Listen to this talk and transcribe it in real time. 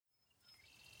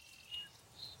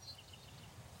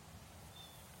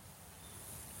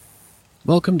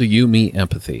Welcome to You, Me,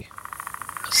 Empathy,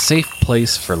 a safe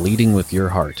place for leading with your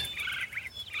heart.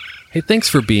 Hey, thanks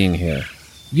for being here.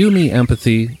 You, Me,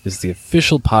 Empathy is the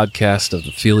official podcast of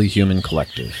the Feely Human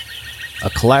Collective, a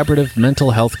collaborative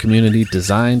mental health community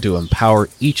designed to empower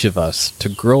each of us to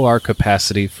grow our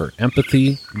capacity for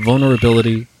empathy,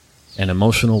 vulnerability, and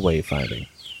emotional wayfinding.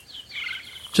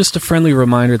 Just a friendly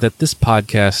reminder that this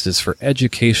podcast is for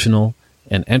educational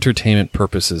and entertainment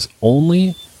purposes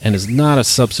only and is not a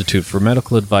substitute for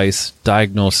medical advice,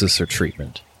 diagnosis, or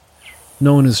treatment.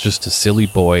 No one is just a silly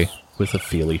boy with a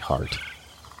feely heart.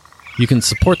 You can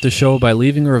support the show by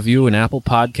leaving a review in Apple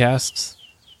Podcasts,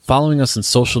 following us on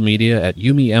social media at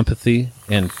Yumi Empathy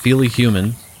and Feely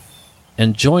Human,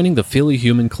 and joining the Feely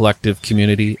Human Collective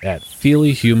community at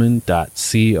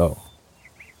feelyhuman.co.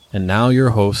 And now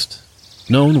your host,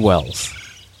 Known Wells.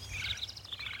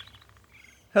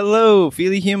 Hello,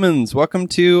 Feely Humans. Welcome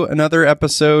to another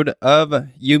episode of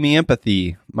Yumi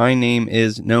Empathy. My name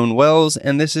is Known Wells,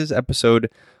 and this is episode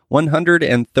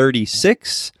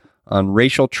 136 on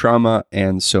racial trauma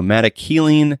and somatic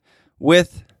healing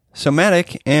with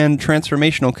somatic and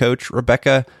transformational coach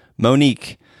Rebecca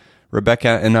Monique.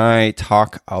 Rebecca and I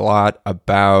talk a lot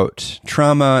about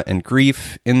trauma and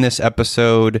grief in this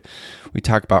episode. We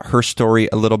talk about her story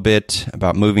a little bit,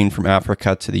 about moving from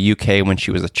Africa to the UK when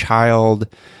she was a child,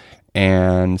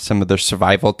 and some of the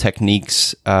survival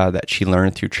techniques that she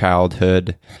learned through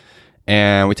childhood.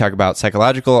 And we talk about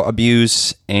psychological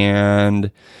abuse,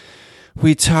 and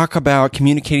we talk about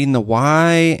communicating the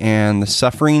why and the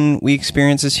suffering we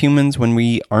experience as humans when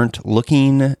we aren't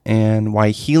looking, and why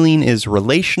healing is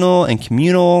relational and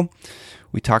communal.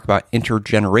 We talk about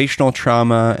intergenerational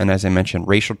trauma, and as I mentioned,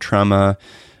 racial trauma,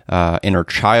 inner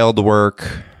child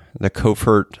work, the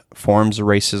covert forms of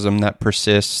racism that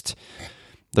persist,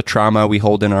 the trauma we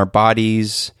hold in our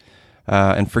bodies,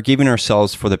 and forgiving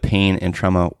ourselves for the pain and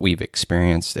trauma we've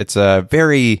experienced. It's a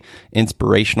very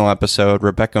inspirational episode.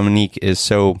 Rebecca Monique is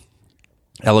so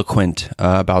eloquent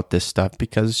about this stuff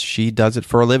because she does it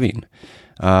for a living.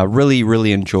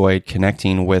 Really enjoyed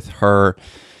connecting with her.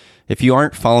 If you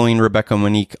aren't following Rebecca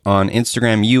Monique on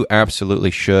Instagram, you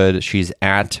absolutely should. She's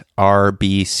at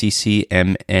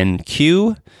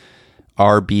RBCCMNQ,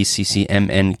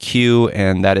 RBCCMNQ,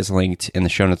 and that is linked in the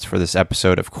show notes for this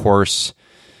episode, of course.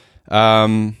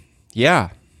 I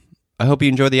hope you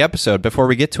enjoy the episode. Before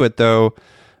we get to it, though,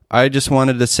 I just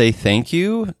wanted to say thank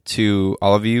you to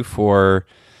all of you for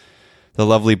the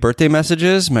lovely birthday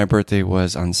messages. My birthday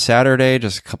was on Saturday,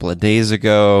 just a couple of days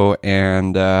ago,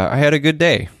 and I had a good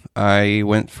day. I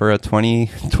went for a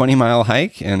 20-mile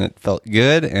hike, and it felt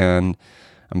good, and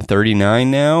I'm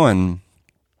 39 now, and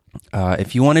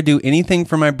if you want to do anything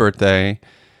for my birthday,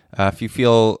 if you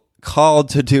feel called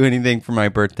to do anything for my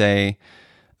birthday,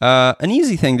 an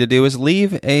easy thing to do is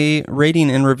leave a rating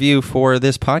and review for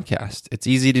this podcast. It's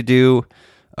easy to do,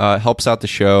 helps out the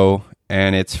show,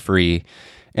 and it's free.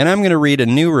 And I'm going to read a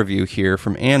new review here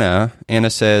from Anna. Anna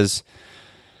says,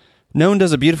 Known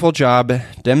does a beautiful job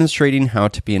demonstrating how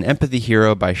to be an empathy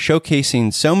hero by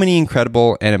showcasing so many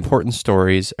incredible and important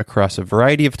stories across a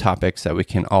variety of topics that we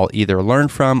can all either learn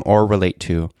from or relate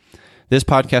to. This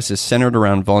podcast is centered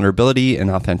around vulnerability and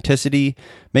authenticity,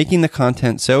 making the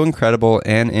content so incredible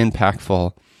and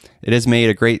impactful. It has made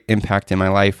a great impact in my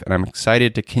life, and I'm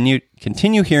excited to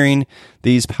continue hearing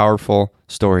these powerful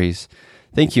stories.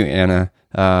 Thank you, Anna.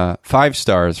 5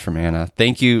 stars from Anna.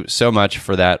 Thank you so much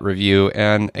for that review.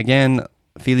 And again,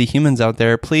 Feely Humans out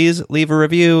there, please leave a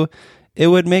review. It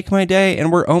would make my day, and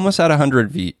we're almost at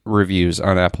 100 reviews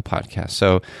on Apple Podcasts.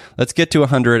 So let's get to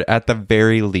 100 at the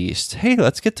very least. Hey,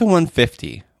 let's get to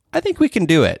 150. I think we can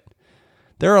do it.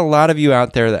 There are a lot of you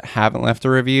out there that haven't left a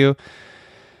review.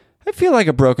 I feel like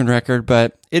a broken record,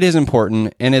 but it is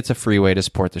important, and it's a free way to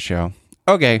support the show.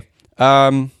 Okay,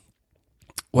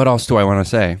 what else do I want to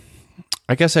say?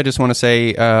 I guess I just want to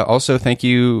say also thank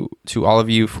you to all of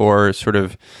you for sort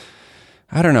of,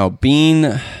 being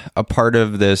a part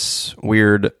of this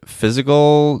weird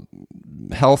physical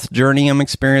health journey I'm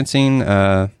experiencing.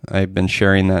 I've been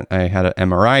sharing that I had an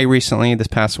MRI recently this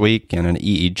past week and an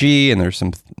EEG, and there's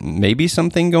maybe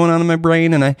something going on in my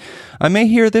brain, and I may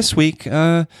hear this week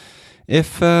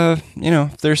if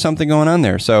there's something going on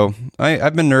there. So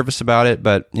I've been nervous about it,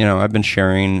 but I've been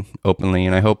sharing openly,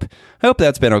 and I hope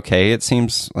that's been okay. It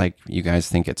seems like you guys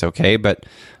think it's okay, but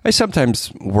I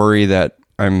sometimes worry that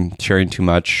I'm sharing too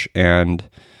much, and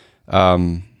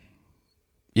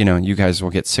you guys will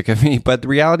get sick of me. But the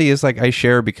reality is, like, I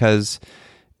share because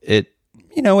it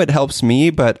helps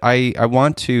me, but I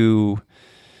want to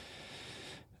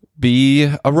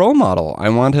be a role model. I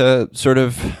want to sort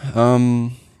of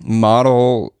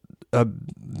model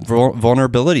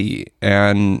vulnerability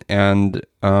and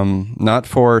not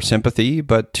for sympathy,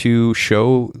 but to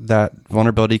show that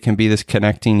vulnerability can be this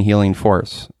connecting, healing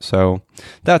force. So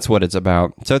that's what it's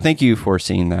about. So thank you for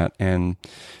seeing that, and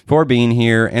for being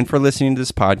here, and for listening to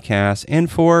this podcast, and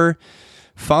for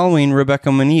following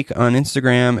Rebecca Monique on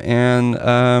Instagram,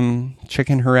 and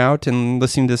checking her out and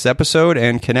listening to this episode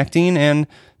and connecting. And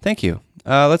thank you.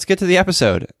 Let's get to the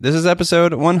episode. This is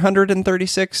episode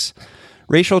 136,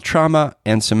 Racial Trauma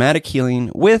and Somatic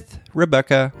Healing, with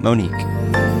Rebecca Monique.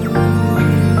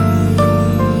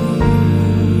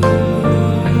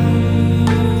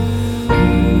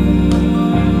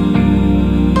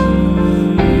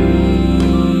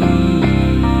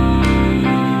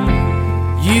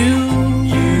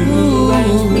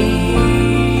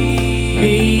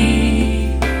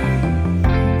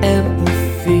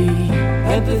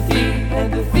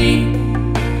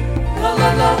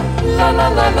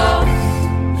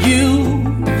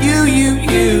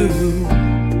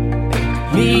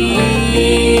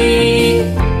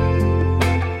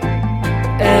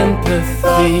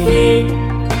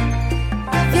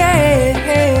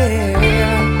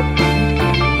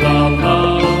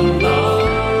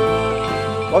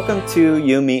 Welcome to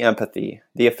You, Me, Empathy,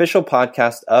 the official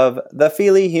podcast of the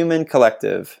Feely Human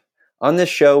Collective. On this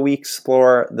show, we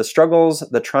explore the struggles,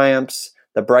 the triumphs,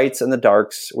 the brights and the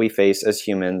darks we face as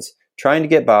humans, trying to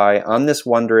get by on this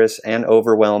wondrous and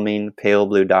overwhelming pale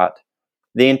blue dot.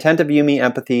 The intent of You, Me,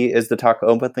 Empathy is to talk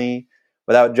openly,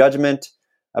 without judgment,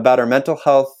 about our mental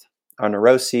health, our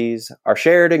neuroses, our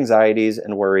shared anxieties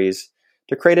and worries,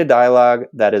 to create a dialogue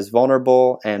that is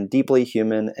vulnerable and deeply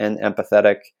human and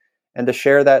empathetic, and to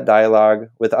share that dialogue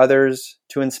with others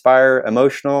to inspire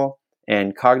emotional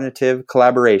and cognitive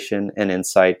collaboration and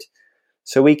insight,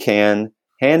 so we can,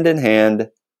 hand in hand,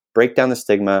 break down the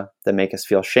stigma that make us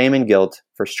feel shame and guilt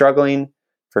for struggling,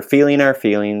 for feeling our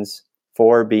feelings,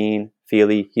 for being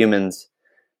feely humans.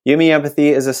 You, Me, Empathy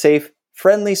is a safe,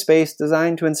 friendly space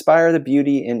designed to inspire the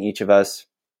beauty in each of us.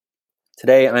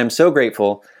 Today, I am so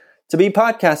grateful to be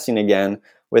podcasting again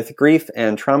with grief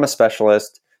and trauma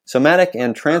specialist, somatic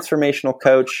and transformational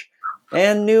coach,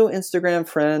 and new Instagram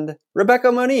friend,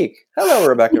 Rebecca Monique. Hello,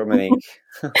 Rebecca Monique.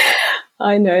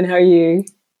 Hi, Noah. How are you?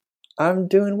 I'm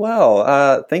doing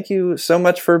well. Thank you so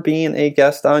much for being a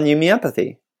guest on You, Me,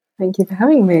 Empathy. Thank you for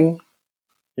having me.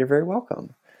 You're very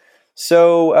welcome.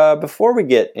 So before we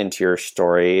get into your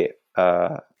story, we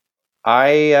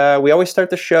always start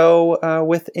the show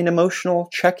with an emotional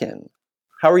check-in.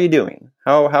 How are you doing?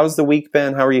 How's the week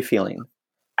been? How are you feeling?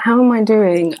 How am I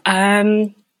doing?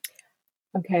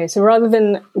 Okay, so rather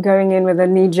than going in with a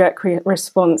knee-jerk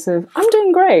response of, I'm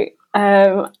doing great,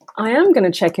 I am going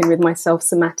to check in with myself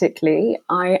somatically.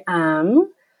 I'm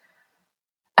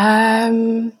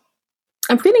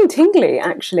feeling tingly,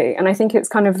 actually, and I think it's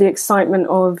kind of the excitement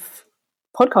of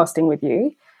podcasting with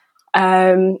you.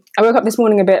 I woke up this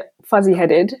morning a bit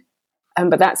fuzzy-headed,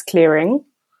 but that's clearing.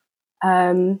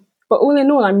 But all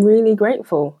in all, I'm really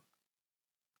grateful.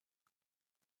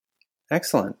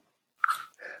 Excellent.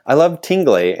 I love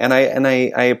tingly, and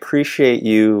I appreciate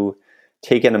you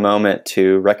taking a moment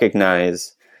to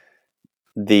recognize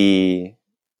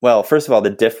first of all,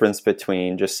 the difference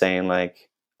between just saying like,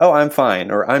 oh, I'm fine,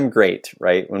 or I'm great,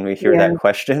 right? When we hear that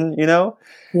question, you know?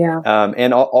 Yeah.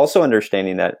 And also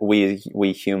understanding that we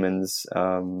humans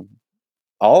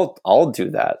all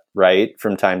do that, right?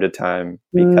 From time to time,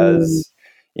 because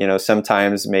you know,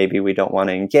 sometimes maybe we don't want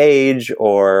to engage,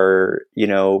 or, you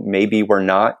know, maybe we're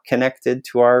not connected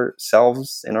to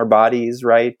ourselves and our bodies,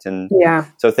 right? And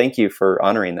so thank you for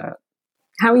honoring that.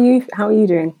 How are you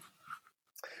doing?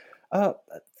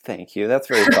 Thank you. That's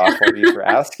very thoughtful of you for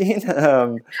asking.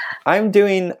 I'm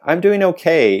doing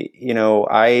okay. You know,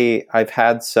 I've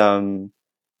had some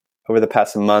over the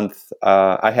past month.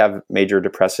 I have major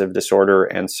depressive disorder,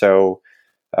 and so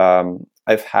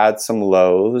I've had some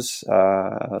lows,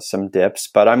 some dips,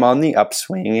 but I'm on the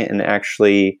upswing, and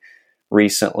actually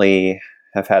recently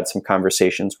have had some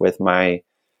conversations with my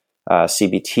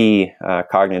CBT,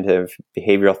 cognitive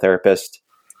behavioral therapist,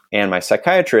 and my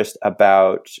psychiatrist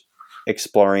about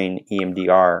exploring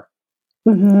EMDR.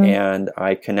 Mm-hmm. And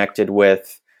I connected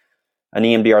with an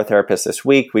EMDR therapist this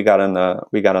week. We got on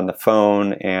the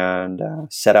phone and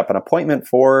set up an appointment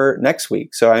for next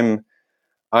week. So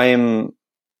I'm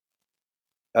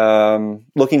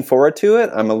looking forward to it.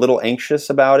 I'm a little anxious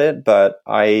about it, but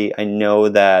I know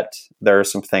that there are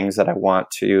some things that I want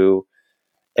to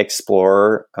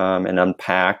explore and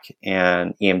unpack.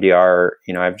 And EMDR,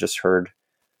 you know, I've just heard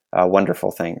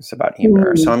wonderful things about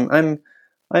EMDR, so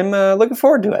I'm looking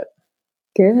forward to it.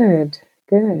 Good.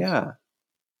 Yeah.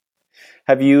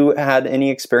 Have you had any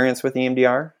experience with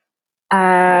EMDR?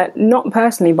 Not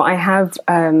personally, but I have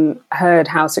heard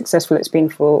how successful it's been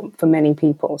for many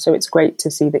people. So it's great to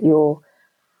see that you're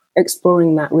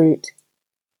exploring that route.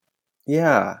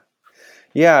 Yeah.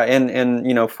 Yeah. And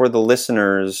you know, for the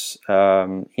listeners,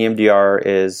 EMDR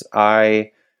is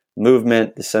eye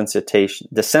movement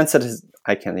desensitization,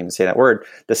 I can't even say that word,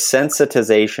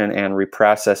 desensitization and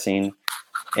reprocessing.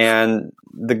 And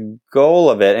the goal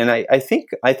of it, and I think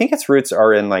its roots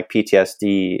are in like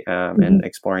PTSD and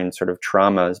exploring sort of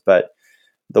traumas, but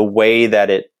the way that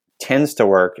it tends to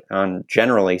work,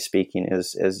 generally speaking,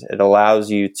 is it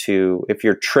allows you to, if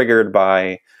you're triggered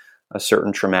by a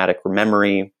certain traumatic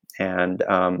memory, and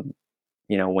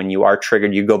you know, when you are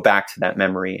triggered, you go back to that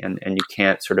memory, and you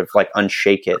can't sort of like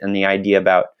unshake it. And the idea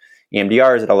about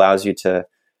EMDR is it allows you to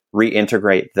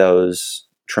reintegrate those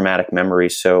traumatic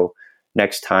memories. So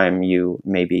next time you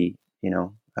maybe, you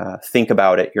know, think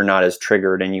about it, you're not as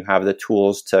triggered, and you have the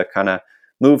tools to kind of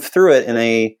move through it in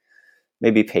a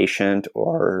maybe patient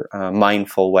or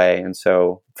mindful way. And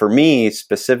so for me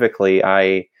specifically,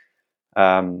 I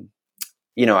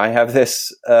have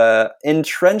this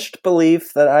entrenched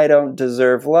belief that I don't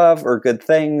deserve love or good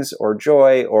things or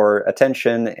joy or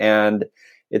attention, and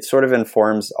it sort of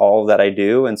informs all that I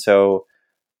do. And so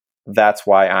that's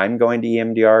why I'm going to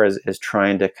EMDR, is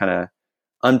trying to kind of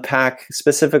unpack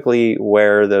specifically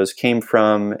where those came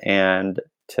from and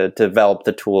to develop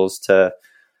the tools to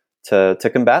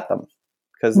combat them,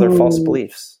 because they're false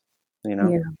beliefs, you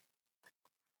know? Yeah.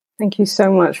 Thank you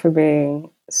so much for being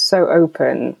so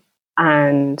open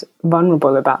and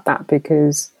vulnerable about that,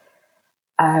 because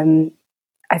I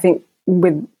think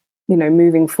with, you know,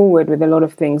 moving forward with a lot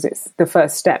of things, it's the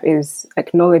first step is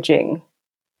acknowledging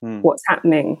what's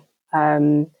happening.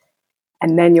 And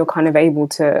then you're kind of able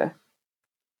to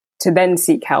then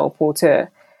seek help, or to,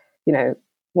 you know,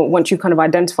 once you've kind of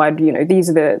identified, you know, these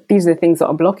are the things that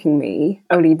are blocking me,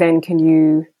 only then can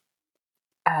you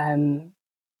kind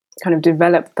of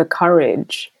develop the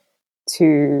courage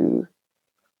to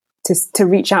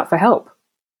reach out for help.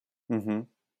 Mm-hmm.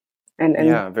 And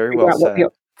yeah, very well said.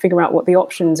 Figure out what the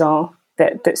options are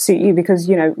that suit you, because,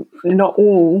 you know, not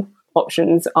all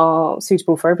options are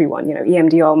suitable for everyone. You know,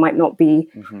 EMDR might not be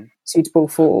suitable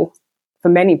for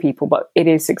many people, but it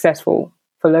is successful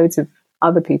for loads of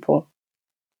other people.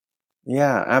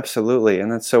 Yeah, absolutely.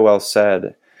 And that's so well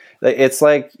said. It's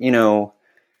like, you know,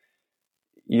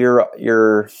 you're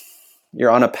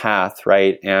on a path,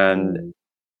 right? And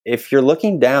if you're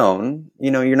looking down, you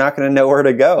know, you're not going to know where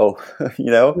to go, you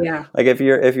know? Yeah. Like if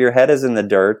your head is in the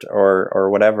dirt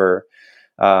or whatever,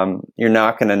 you're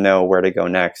not going to know where to go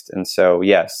next. And so,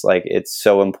 yes, like it's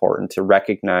so important to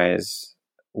recognize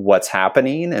what's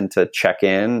happening and to check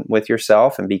in with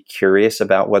yourself and be curious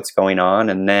about what's going on.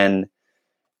 And then,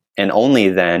 and only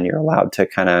then, you're allowed to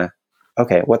kind of,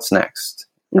 okay, what's next?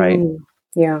 Right.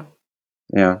 Yeah.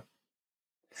 Yeah.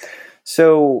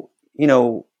 So, you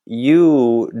know,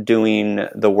 you doing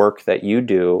the work that you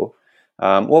do,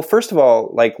 well, first of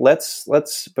all, like, let's,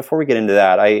 before we get into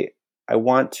that, I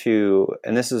want to,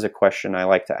 and this is a question I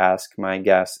like to ask my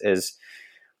guests, is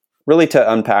really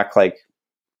to unpack, like,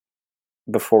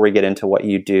 before we get into what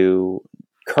you do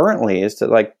currently, is to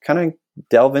like kind of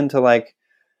delve into like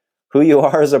who you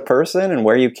are as a person and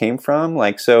where you came from.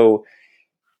 Like, so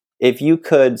if you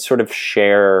could sort of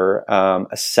share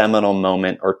a seminal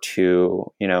moment or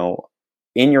two, you know,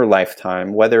 in your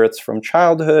lifetime, whether it's from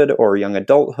childhood or young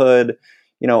adulthood,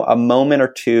 you know, a moment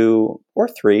or two or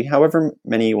three, however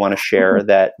many you want to share,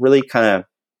 that really kind of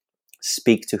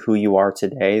speak to who you are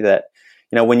today, that,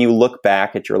 you know, when you look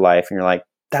back at your life and you're like,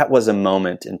 that was a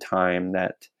moment in time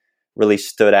that really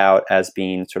stood out as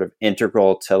being sort of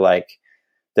integral to like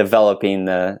developing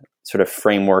the sort of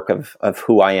framework of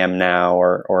who I am now,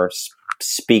 or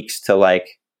speaks to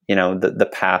like, you know, the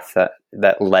path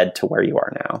that led to where you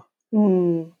are now.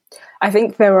 I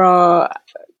think there are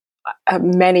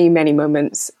many, many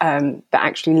moments that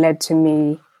actually led to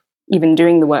me even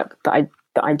doing the work that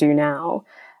I do now.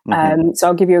 So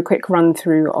I'll give you a quick run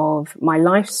through of my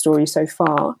life story so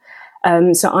far.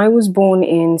 So I was born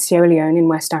in Sierra Leone in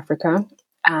West Africa,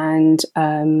 and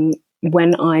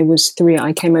when I was 3,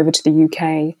 I came over to the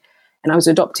UK and I was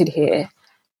adopted here.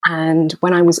 And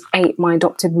when I was 8, my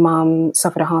adopted mum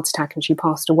suffered a heart attack and she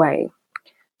passed away.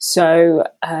 So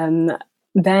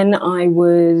then I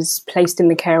was placed in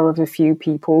the care of a few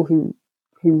people who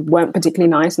weren't particularly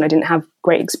nice, and I didn't have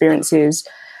great experiences.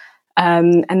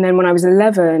 And then when I was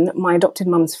 11, my adopted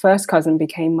mum's first cousin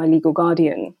became my legal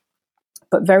guardian.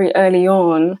 But very early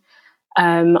on,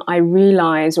 I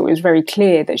realized, or it was very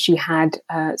clear, that she had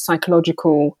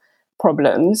psychological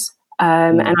problems.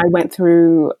 And I went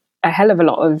through a hell of a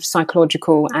lot of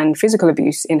psychological and physical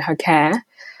abuse in her care.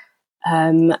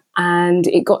 And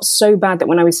it got so bad that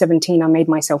when I was 17, I made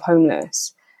myself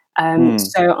homeless.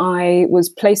 So I was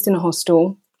placed in a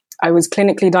hostel. I was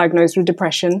clinically diagnosed with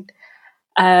depression.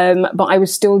 But I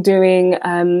was still doing,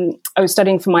 I was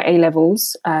studying for my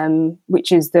A-levels,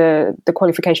 which is the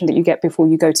qualification that you get before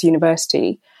you go to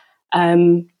university.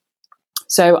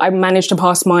 So I managed to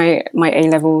pass my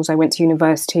A-levels. I went to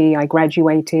university. I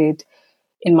graduated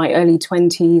in my early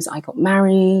 20s. I got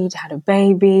married, had a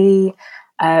baby.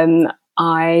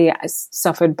 I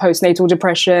suffered postnatal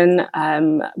depression,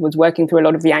 was working through a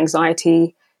lot of the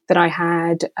anxiety that I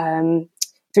had.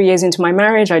 3 years into my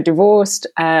marriage, I divorced.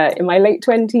 In my late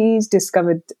 20s,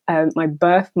 discovered my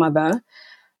birth mother.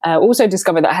 Also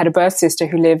discovered that I had a birth sister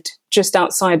who lived just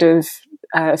outside of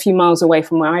a few miles away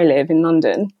from where I live in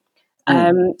London.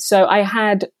 So I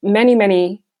had many,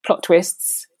 many plot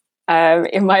twists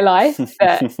in my life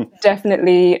that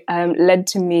definitely led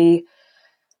to me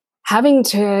having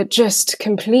to just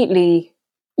completely,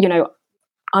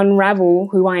 unravel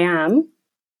who I am.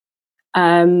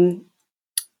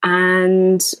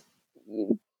 And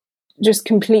just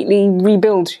completely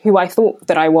rebuild who I thought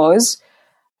that I was.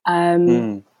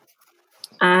 And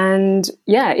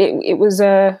yeah, it was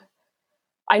I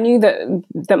knew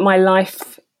that my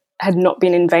life had not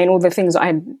been in vain, all the things I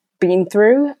had been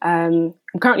through. I'm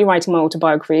currently writing my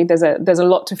autobiography. There's a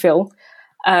lot to fill.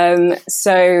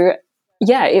 So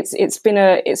yeah, it's been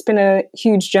a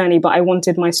huge journey, but I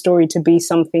wanted my story to be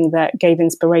something that gave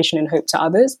inspiration and hope to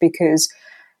others, because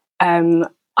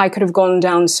I could have gone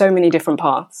down so many different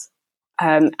paths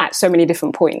at so many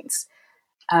different points.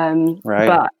 Right.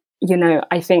 But,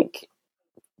 I think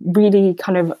really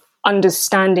kind of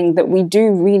understanding that we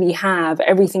do really have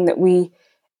everything that we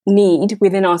need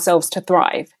within ourselves to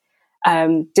thrive,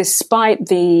 despite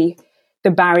the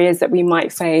barriers that we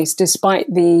might face, despite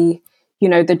the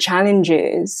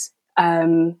challenges.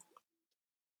 I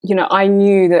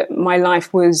knew that my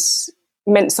life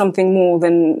meant something more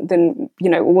than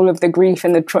all of the grief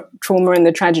and the trauma and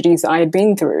the tragedies that I had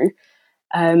been through,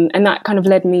 and that kind of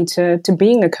led me to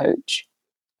being a coach.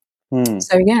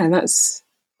 So yeah, that's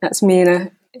me in a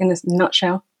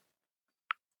nutshell.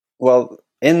 Well,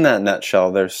 in that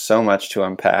nutshell, there's so much to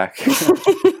unpack.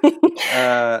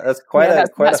 That's quite a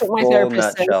full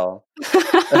nutshell.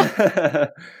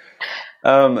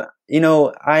 I'm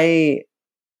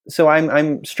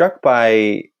struck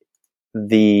by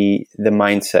the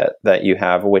mindset that you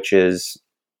have, which is,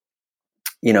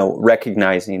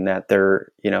 recognizing that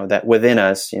that within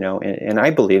us, and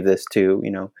I believe this too,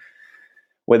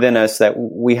 within us, that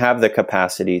we have the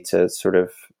capacity to sort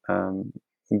of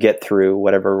get through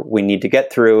whatever we need to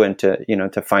get through, and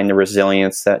to find the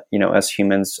resilience that, as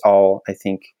humans all, I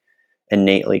think,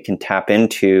 innately can tap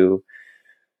into.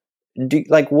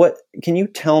 What can you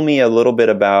tell me a little bit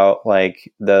about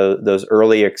those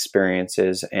early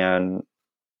experiences, and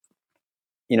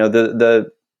the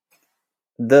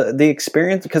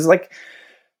experience, because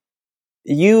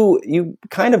you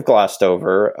kind of glossed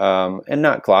over, and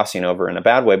not glossing over in a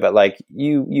bad way, but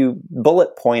you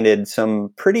bullet pointed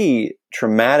some pretty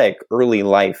traumatic early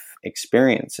life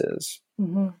experiences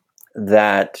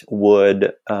that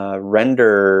would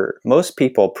render most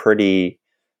people pretty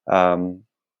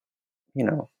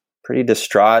pretty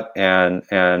distraught and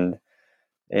in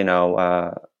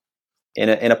a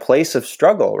place of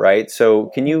struggle, right? So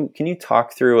can you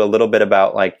talk through a little bit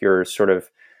about your sort of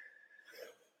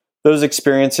those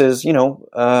experiences, your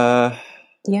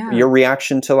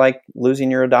reaction to losing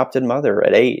your adopted mother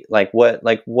at 8, what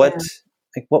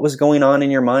was going on in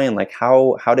your mind?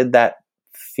 How did that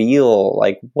feel?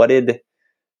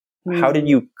 How did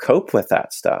you cope with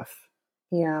that stuff?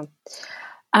 Yeah.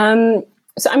 So,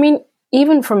 I mean,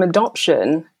 even from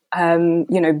adoption,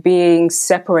 being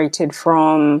separated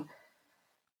from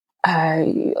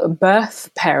a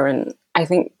birth parent, I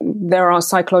think there are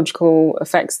psychological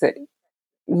effects that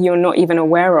you're not even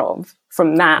aware of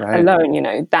from that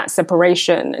alone, that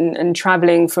separation and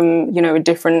traveling from, a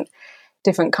different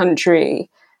country.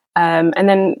 And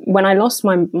then when I lost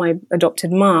my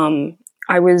adopted mom,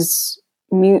 I was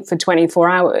mute for 24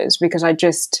 hours because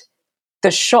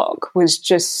the shock was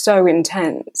just so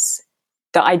intense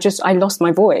that I lost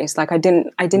my voice. I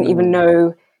didn't even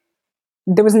know,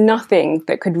 there was nothing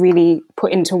that could really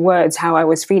put into words how I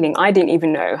was feeling. I didn't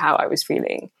even know how I was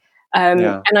feeling.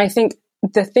 And I think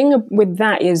the thing with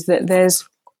that is that there's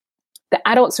the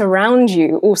adults around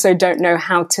you also don't know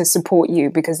how to support you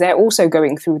because they're also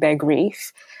going through their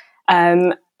grief.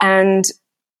 And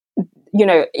you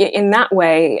know, in that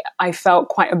way, I felt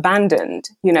quite abandoned.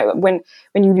 You know, when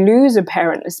you lose a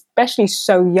parent, especially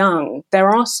so young, there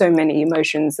are so many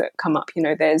emotions that come up. You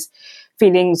know, there's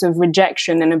feelings of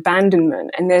rejection and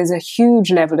abandonment, and there's a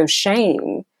huge level of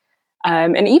shame,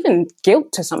 and even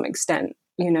guilt to some extent.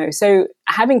 You know, so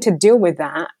having to deal with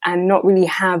that and not really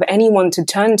have anyone to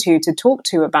turn to talk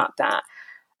to about that,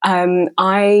 the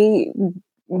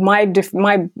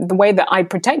way that I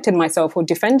protected myself or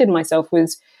defended myself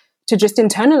was to just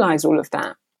internalize all of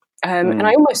that. And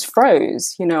I almost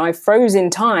froze, you know, I froze in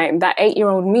time. That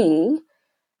 8-year-old me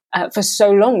for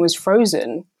so long was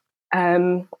frozen,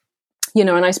 you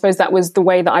know, and I suppose that was the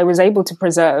way that I was able to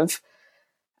preserve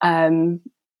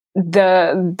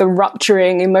the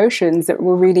rupturing emotions that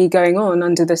were really going on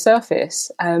under the surface.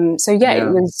 So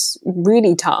it was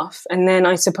really tough. And then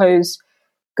I suppose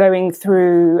going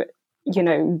through, you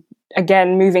know,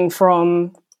 again, moving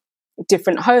from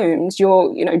different homes,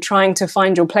 you're, you know, trying to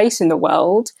find your place in the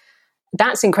world.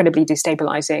 That's incredibly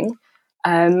destabilizing.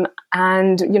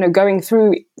 And, you know, going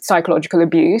through psychological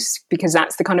abuse, because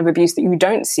that's the kind of abuse that you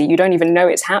don't see, you don't even know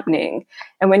it's happening.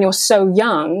 And when you're so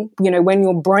young, you know, when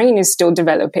your brain is still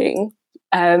developing,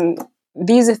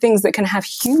 these are things that can have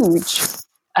huge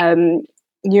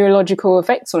neurological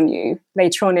effects on you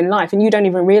later on in life. And you don't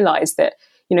even realize that,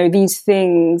 you know, these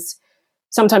things,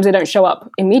 sometimes they don't show up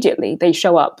immediately. They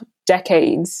show up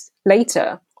decades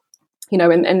later. You know,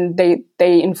 and they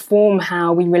inform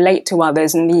how we relate to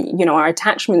others and you know, our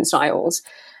attachment styles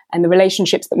and the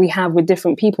relationships that we have with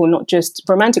different people, not just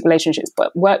romantic relationships,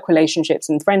 but work relationships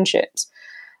and friendships.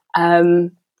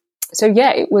 It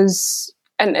was,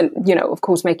 and you know, of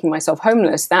course, making myself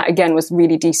homeless, that again was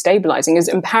really destabilizing, as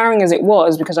empowering as it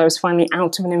was, because I was finally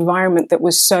out of an environment that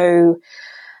was so,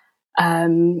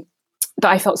 that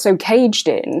I felt so caged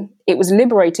in. It was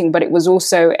liberating, but it was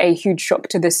also a huge shock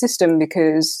to the system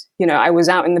because, you know, I was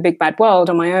out in the big bad world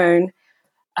on my own,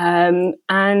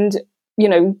 and, you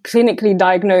know, clinically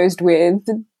diagnosed with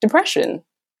depression.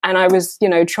 And I was, you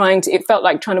know, it felt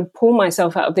like trying to pull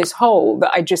myself out of this hole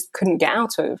that I just couldn't get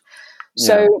out of.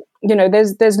 So, you know,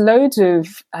 there's loads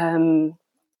of, I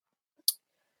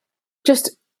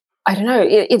don't know,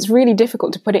 it's really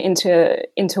difficult to put it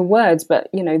into words, but,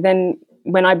 you know, then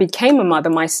when I became a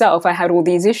mother myself, I had all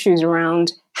these issues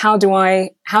around how do I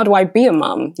be a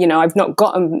mum? You know, I've not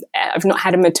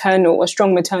had a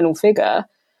strong maternal figure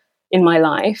in my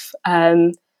life.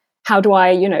 How do I,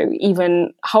 you know,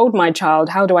 even hold my child?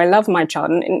 How do I love my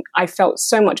child? And I felt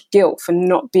so much guilt for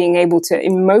not being able to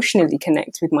emotionally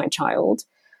connect with my child.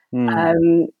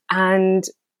 And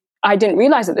I didn't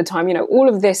realize at the time, you know, all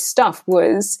of this stuff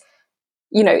was,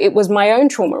 you know, it was my own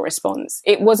trauma response.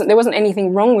 There wasn't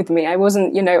anything wrong with me. I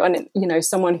wasn't, you know,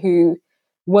 someone who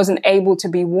wasn't able to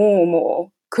be warm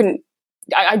or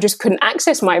I just couldn't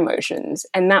access my emotions.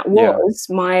 And that was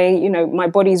my, you know, my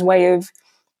body's way of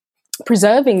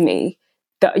preserving me,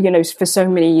 that, you know, for so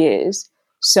many years.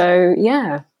 So,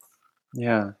 yeah.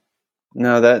 Yeah.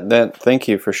 No, that, thank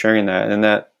you for sharing that. And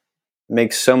that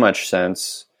makes so much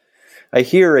sense. I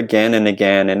hear again and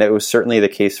again, and it was certainly the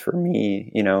case for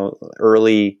me, you know,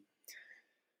 early,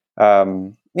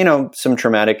 you know, some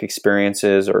traumatic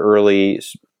experiences or early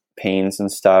pains and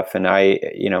stuff. And I,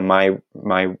 you know,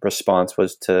 my response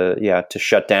was to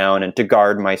shut down and to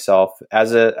guard myself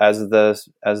as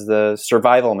the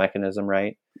survival mechanism.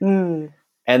 Right.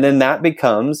 And then that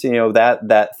becomes, you know,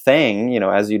 that thing, you know,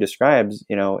 as you described,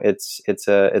 you know, it's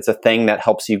a thing that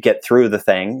helps you get through the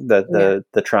thing,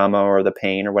 the trauma or the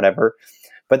pain or whatever.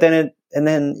 But then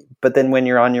when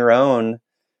you're on your own,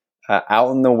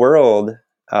 out in the world,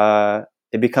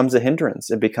 it becomes a hindrance.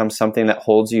 It becomes something that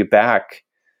holds you back,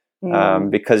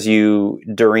 because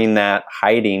during that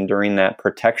hiding, during that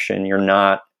protection, you're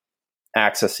not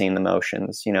accessing the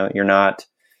emotions. You know, you're not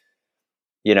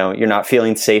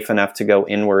feeling safe enough to go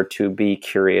inward to be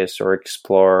curious or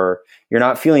explore. You're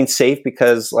not feeling safe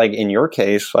because, like, in your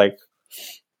case, like,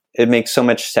 it makes so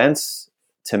much sense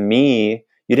to me.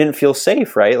 You didn't feel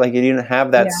safe, right? Like, you didn't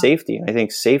have that safety. And I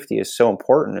think safety is so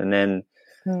important. And then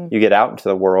you get out into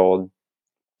the world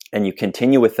and you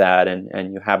continue with that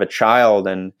and you have a child.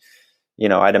 And, you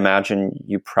know, I'd imagine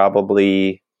you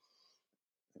probably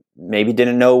maybe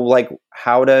didn't know, like,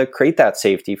 how to create that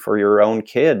safety for your own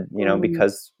kid, you know,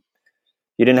 because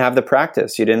you didn't have the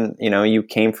practice. You didn't, you know, you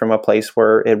came from a place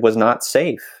where it was not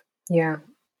safe. Yeah.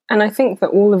 And I think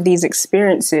that all of these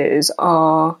experiences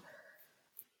are,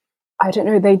 I don't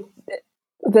know,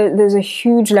 there's a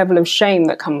huge level of shame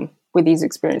that come with these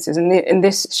experiences. And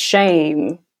this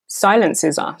shame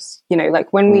silences us, you know,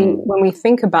 like when we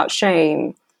think about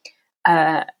shame,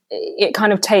 it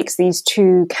kind of takes these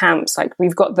two camps. Like,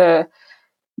 we've got the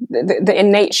the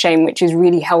innate shame, which is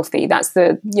really healthy. That's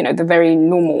the very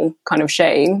normal kind of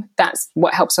shame. That's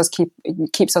what helps us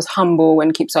keeps us humble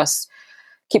and keeps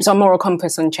our moral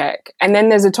compass on check. And then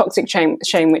there's a toxic shame,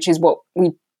 which is what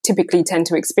we typically tend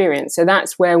to experience. So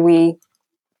that's where we,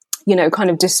 kind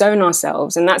of disown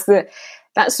ourselves. And that's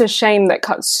the shame that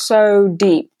cuts so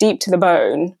deep to the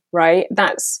bone, right?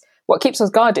 That's what keeps us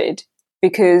guarded,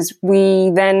 because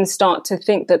we then start to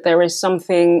think that there is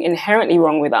something inherently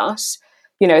wrong with us.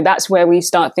 That's where we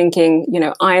start thinking,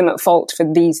 I am at fault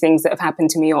for these things that have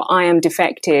happened to me, or I am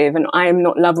defective and I am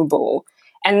not lovable.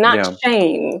 And that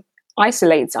shame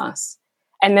isolates us.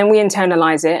 And then we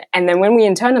internalize it. And then when we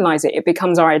internalize it, it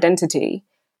becomes our identity.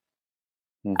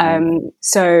 Mm-hmm.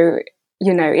 So,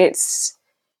 it's,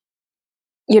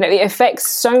 it affects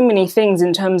so many things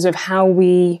in terms of how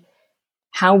we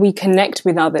connect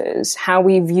with others, how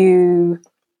we view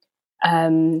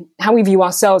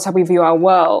ourselves, how we view our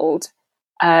world.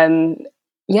 It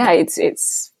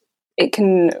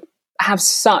can have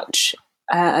such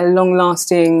a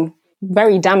long-lasting,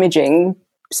 very damaging,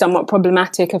 somewhat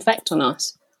problematic effect on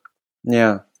us.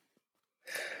 Yeah.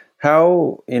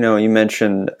 How, you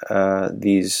mentioned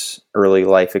these early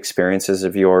life experiences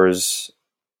of yours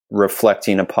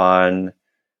reflecting upon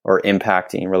or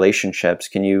impacting relationships.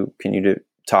 Can you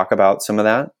talk about some of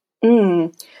that?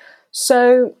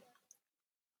 So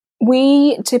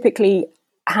we typically,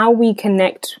 how we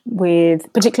connect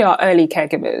with particularly our early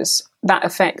caregivers, that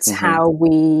affects how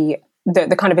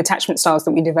the kind of attachment styles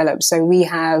that we develop. So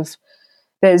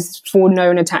there's 4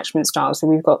 known attachment styles. So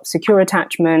we've got secure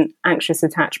attachment, anxious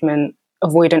attachment,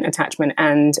 avoidant attachment,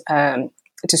 and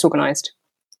disorganized.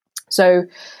 So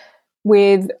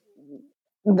with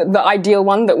the ideal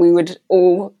one that we would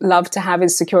all love to have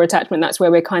is secure attachment. That's where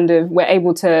we're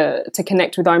able to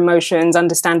connect with our emotions,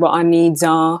 understand what our needs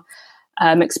are,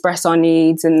 express our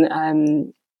needs,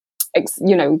 and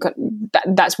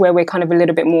that's where we're kind of a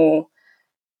little bit more,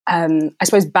 I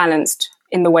suppose, balanced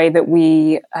in the way that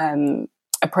we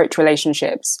approach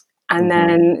relationships. And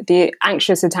then the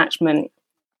anxious attachment,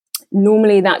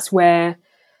 normally that's where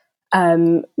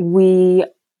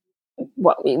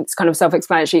it's kind of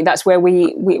self-explanatory. That's where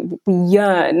we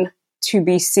yearn to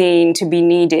be seen, to be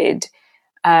needed.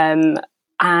 And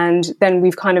then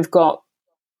we've kind of got,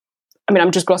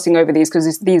 I'm just glossing over these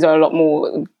because these are a lot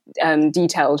more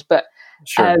detailed, but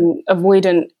sure.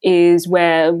 Avoidant is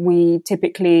where we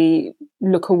typically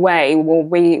look away, or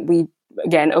we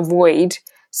again avoid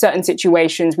certain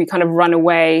situations. We kind of run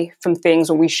away from things,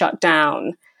 or we shut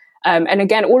down. And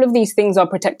again, all of these things are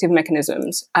protective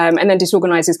mechanisms. And then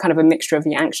disorganized is kind of a mixture of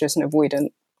the anxious and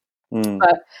avoidant.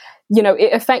 But,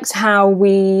 it affects how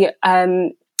we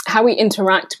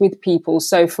interact with people.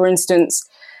 So, for instance,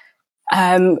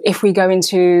 if we go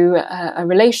into a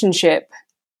relationship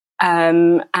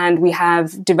and we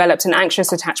have developed an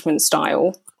anxious attachment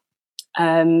style,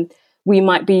 we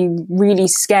might be really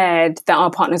scared that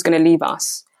our partner's going to leave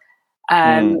us.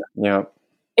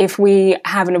 If we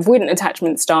have an avoidant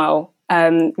attachment style,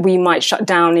 we might shut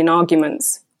down in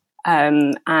arguments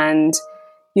and,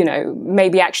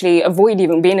 maybe actually avoid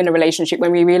even being in a relationship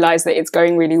when we realize that it's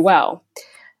going really well.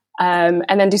 And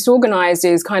then disorganized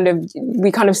is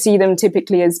we see them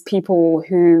typically as people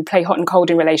who play hot and cold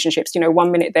in relationships.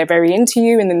 1 minute they're very into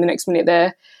you, and then the next minute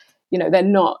they're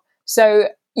not. So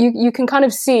you can kind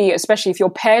of see, especially if you're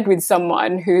paired with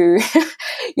someone who,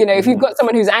 if you've got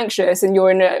someone who's anxious and you're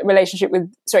in a relationship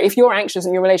if you're anxious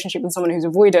and you're in a relationship with someone who's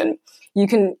avoidant, you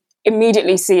can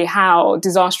immediately see how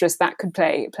disastrous that could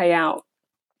play out.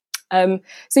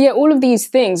 All of these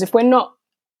things, if we're not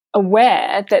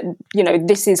aware that,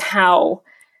 this is how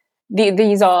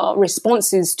these are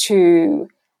responses to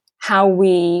how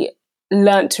we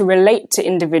learn to relate to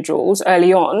individuals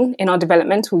early on in our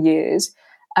developmental years,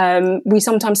 we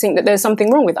sometimes think that there's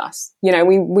something wrong with us.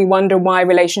 We wonder why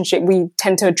we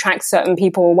tend to attract certain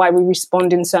people, why we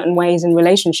respond in certain ways in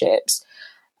relationships.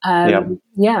 And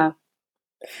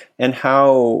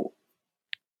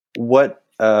what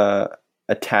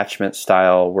attachment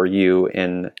style were you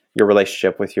in your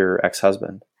relationship with your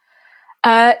ex-husband?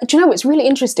 It's really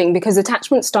interesting because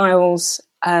attachment styles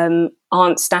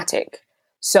aren't static.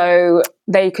 So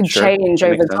they could change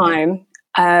over time.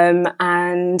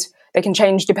 And they can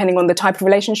change depending on the type of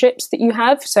relationships that you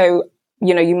have. So,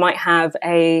 you might have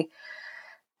you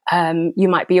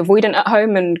might be avoidant at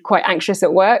home and quite anxious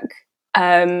at work.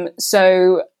 The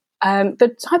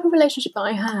type of relationship that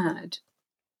I had,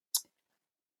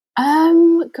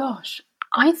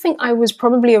 I think I was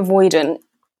probably avoidant.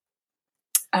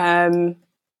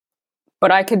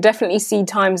 But I could definitely see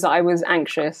times that I was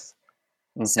anxious.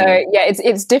 So yeah,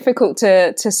 it's difficult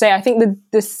to say. I think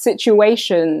the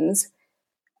situations,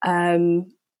 I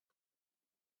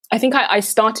think I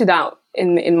started out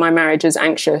in my marriage as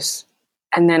anxious,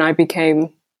 and then I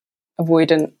became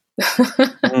avoidant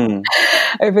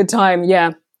over time.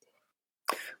 Yeah.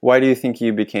 Why do you think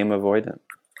you became avoidant?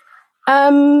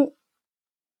 I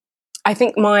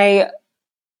think my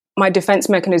defense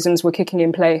mechanisms were kicking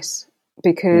in place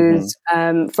because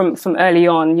from early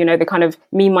on, you know, the kind of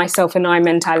me, myself, and I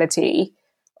mentality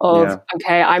of,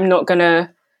 okay, I'm not going to,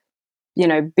 you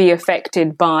know, be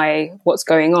affected by what's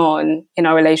going on in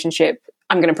our relationship.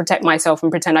 I'm going to protect myself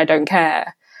and pretend I don't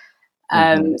care.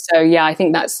 So yeah, I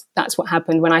think that's what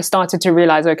happened when I started to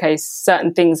realize, okay,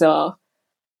 certain things are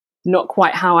not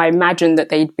quite how I imagined that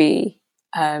they'd be.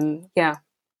 Yeah.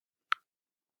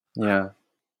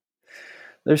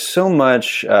 There's so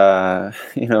much, you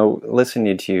know,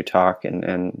 listening to you talk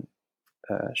and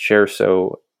share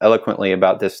so eloquently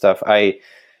about this stuff.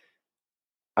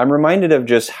 I'm reminded of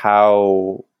just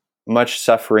how much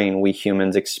suffering we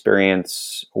humans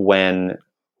experience when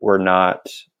we're not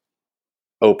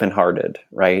open-hearted,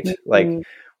 right? Like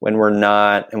when we're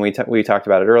not, and we talked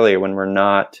about it earlier, when we're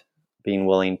not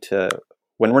willing to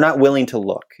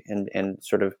look and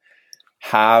sort of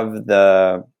have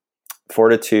the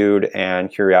fortitude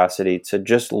and curiosity to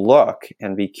just look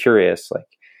and be curious. Like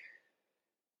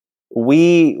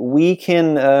we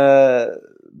can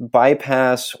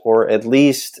bypass or at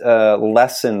least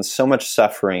lessen so much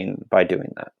suffering by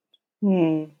doing that.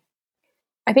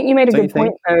 I think you made a good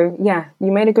point though. Yeah,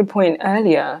 you made a good point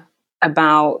earlier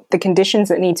about the conditions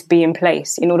that need to be in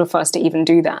place in order for us to even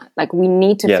do that. Like we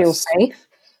need to feel safe.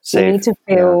 We need to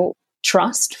feel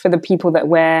trust for the people that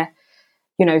we're,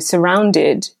 you know,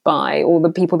 surrounded by, or the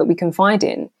people that we confide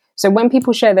in. So when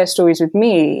people share their stories with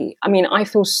me, I mean, I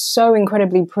feel so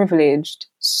incredibly privileged,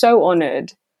 so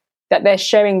honored that they're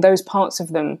sharing those parts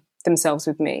of themselves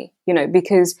with me, you know,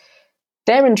 because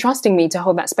they're entrusting me to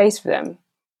hold that space for them.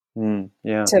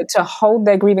 To hold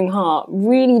their grieving heart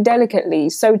really delicately,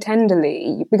 so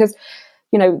tenderly, because,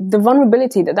 you know, the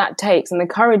vulnerability that takes and the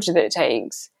courage that it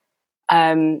takes,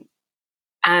 and,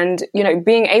 you know,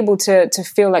 being able to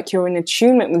feel like you're in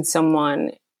attunement with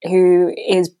someone who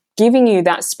is giving you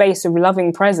that space of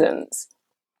loving presence,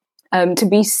 to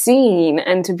be seen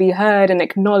and to be heard and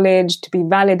acknowledged, to be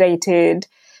validated,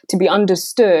 to be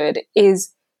understood,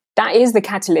 that is the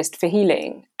catalyst for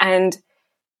healing. And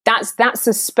that's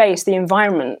the space, the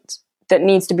environment that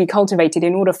needs to be cultivated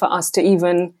in order for us to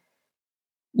even,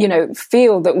 you know,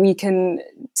 feel that we can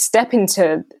step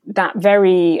into that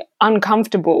very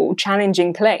uncomfortable,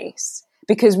 challenging place,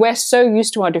 because we're so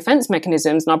used to our defense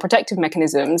mechanisms and our protective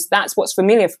mechanisms. That's what's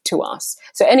familiar to us.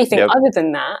 So anything other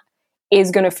than that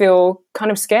is going to feel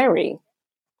kind of scary.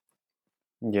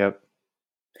 Yep.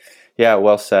 Yeah,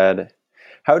 well said.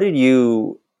 How did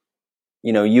you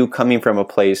coming from a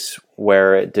place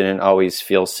where it didn't always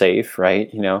feel safe,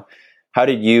 right? You know, how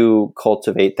did you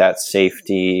cultivate that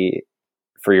safety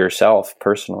for yourself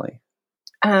personally?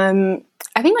 I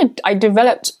think I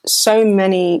developed so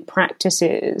many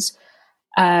practices.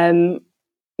 When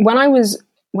I was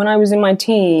in my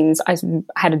teens, I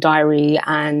had a diary,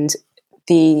 and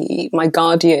my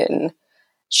guardian,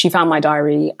 she found my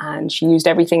diary and she used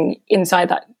everything inside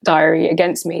that diary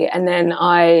against me. And then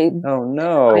oh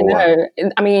no, I know.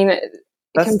 I mean,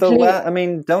 that's I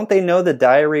mean, don't they know the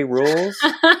diary rules?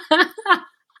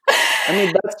 I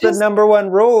mean, that's the number one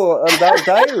rule about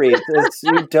diaries is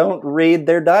you don't read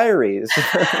their diaries.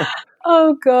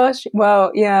 Oh gosh.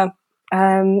 Well, yeah.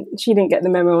 She didn't get the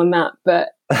memo on that,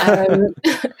 but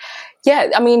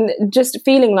yeah, I mean, just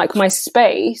feeling like my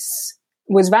space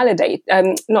was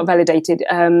not validated.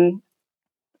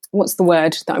 What's the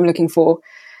word that I'm looking for?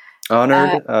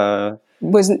 Honored,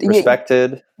 wasn't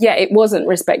respected. Yeah, it wasn't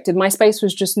respected. My space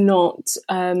was just not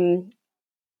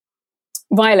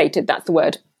violated. That's the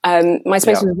word. My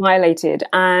space was violated,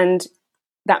 and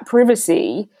that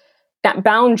privacy, that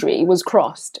boundary was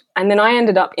crossed. And then I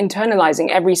ended up internalizing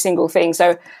every single thing.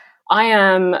 So I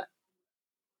am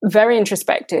very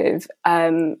introspective.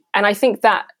 And I think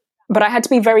that, but I had to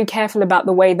be very careful about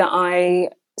the way that I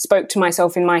spoke to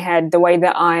myself in my head, the way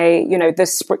that I, you know, the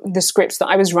scripts that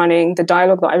I was running, the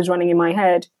dialogue that I was running in my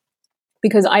head,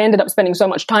 because I ended up spending so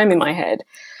much time in my head.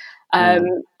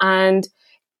 And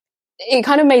it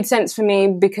kind of made sense for me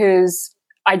because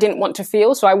I didn't want to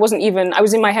feel. So I was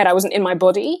in my head, I wasn't in my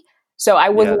body. So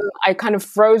I kind of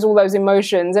froze all those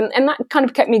emotions, and that kind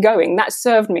of kept me going. That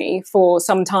served me for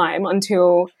some time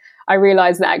until I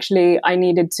realized that actually I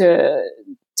needed to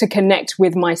connect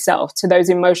with myself, to those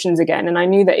emotions again. And I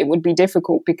knew that it would be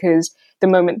difficult because the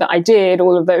moment that I did,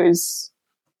 all of those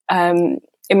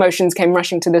emotions came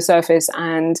rushing to the surface.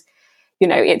 And, you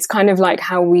know, it's kind of like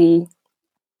how we,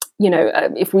 you know,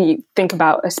 if we think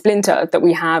about a splinter that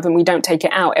we have and we don't take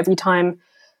it out, every time,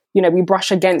 you know, we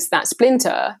brush against that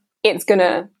splinter, it's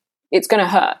gonna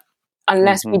hurt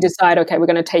unless we decide, okay, we're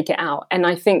going to take it out. And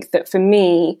I think that for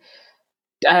me,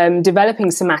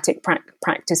 developing somatic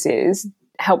practices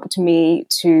helped me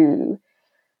to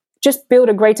just build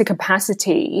a greater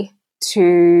capacity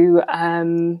to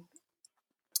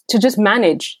just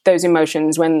manage those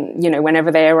emotions when, you know,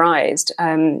 whenever they arise.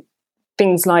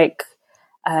 Things like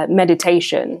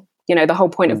meditation. You know, the whole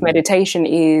point of meditation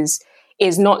is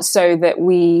not so that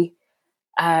we,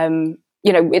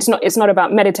 you know, it's not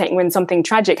about meditating when something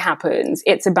tragic happens.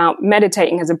 It's about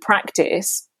meditating as a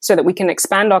practice so that we can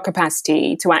expand our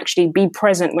capacity to actually be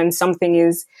present when something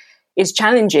is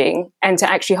challenging, and to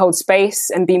actually hold space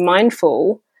and be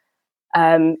mindful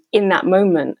in that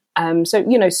moment. So,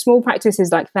 you know, small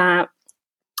practices like that.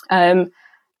 And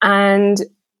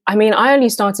I mean, I only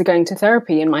started going to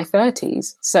therapy in my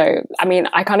 30s. So, I mean,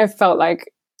 I kind of felt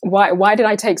like, why did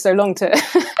I take so long to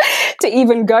to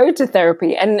even go to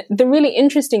therapy? And the really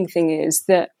interesting thing is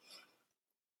that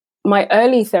my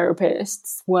early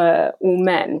therapists were all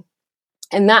men.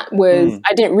 And that was,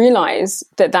 I didn't realize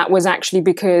that was actually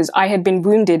because I had been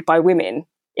wounded by women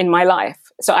in my life.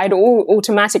 So I'd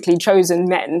automatically chosen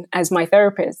men as my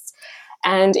therapists.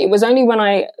 And it was only when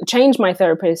I changed my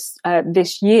therapist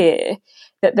this year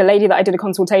that the lady that I did a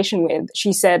consultation with,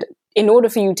 she said, in order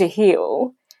for you to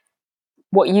heal,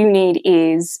 what you need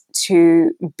is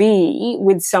to be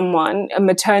with someone, a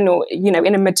maternal, you know,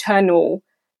 in a maternal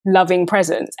loving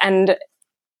presence. And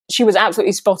she was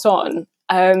absolutely spot on.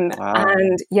 Wow.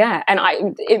 And yeah, and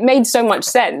it made so much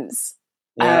sense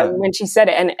when she said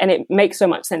it, and it makes so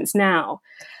much sense now.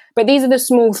 But these are the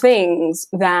small things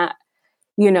that,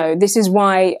 you know, this is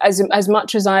why as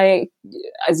much as I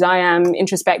am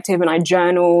introspective and I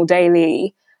journal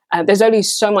daily, there's only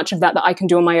so much of that I can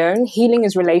do on my own. Healing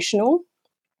is relational.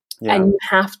 Yeah. And you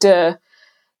have to,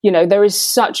 you know, there is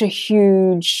such a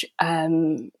huge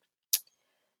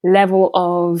level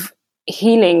of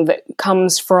healing that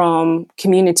comes from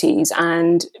communities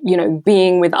and, you know,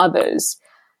 being with others.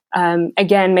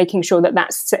 Again, making sure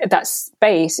that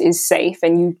space is safe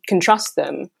and you can trust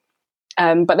them.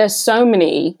 But there's so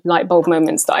many light bulb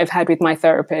moments that I've had with my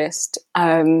therapist.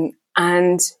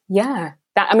 And yeah,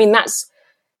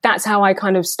 that's how I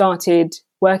kind of started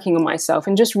working on myself,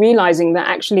 and just realizing that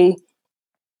actually,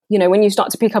 you know, when you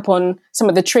start to pick up on some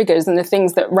of the triggers and the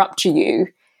things that rupture you,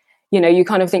 you know, you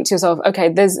kind of think to yourself, okay,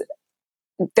 there's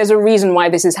a reason why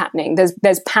this is happening.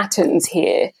 There's patterns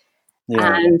here.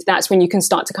 Yeah. And that's when you can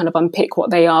start to kind of unpick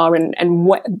what they are and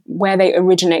where they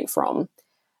originate from.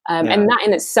 And that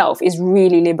in itself is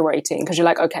really liberating, because you're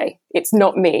like, okay, it's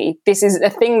not me. This is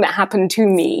a thing that happened to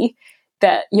me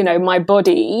that, you know, my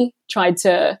body tried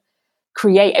to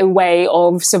create a way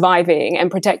of surviving and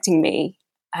protecting me.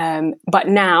 But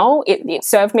now it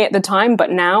served me at the time,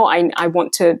 but now I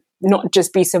want to not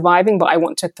just be surviving, but I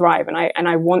want to thrive. And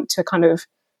I want to kind of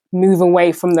move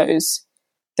away from those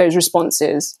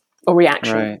responses or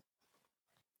reactions. Right.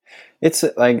 It's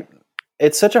like,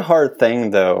 it's such a hard thing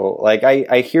though. Like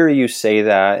I hear you say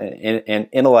that, and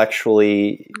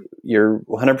intellectually you're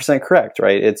 100% correct,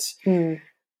 right? It's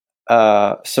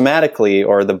somatically,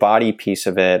 or the body piece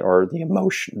of it, or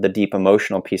the deep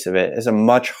emotional piece of it, is a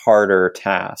much harder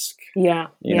task. Yeah.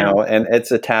 You know, and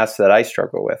it's a task that I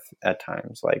struggle with at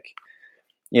times. Like,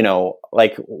 you know,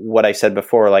 like what I said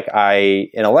before, like I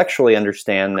intellectually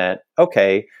understand that,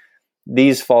 okay,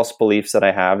 these false beliefs that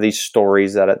I have, these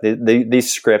stories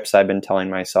these scripts I've been telling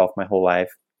myself my whole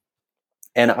life.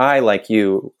 And I, like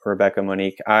you, Rebecca,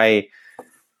 Monique, I,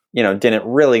 you know, didn't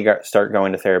really start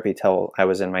going to therapy till I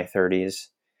was in my 30s.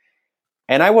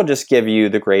 And I will just give you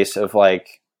the grace of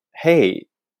like, hey,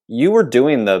 you were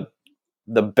doing the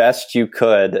best you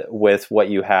could with what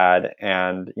you had.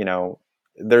 And, you know,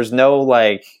 there's no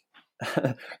like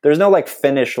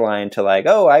finish line to like,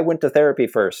 oh, I went to therapy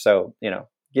first, so, you know,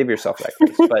 give yourself that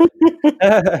grace.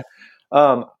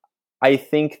 But I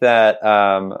think that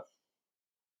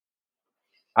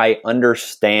I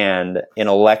understand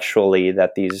intellectually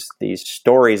that these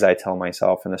stories I tell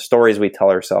myself and the stories we tell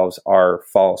ourselves are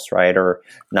false, right, or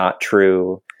not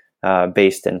true,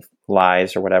 based in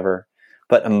lies or whatever.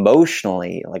 But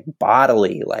emotionally, like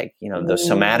bodily, like, you know, the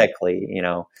somatically, you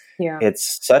know,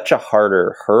 it's such a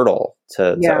harder hurdle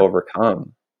to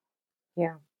overcome.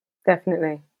 Yeah,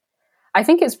 definitely. I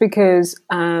think it's because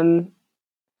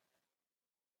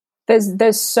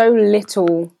there's so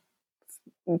little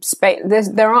space.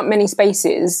 There aren't many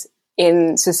spaces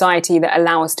in society that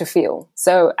allow us to feel.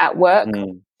 So at work,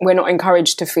 we're not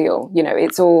encouraged to feel.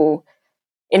 It's all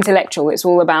intellectual. It's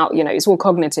all about, it's all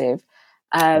cognitive.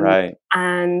 Right.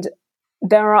 And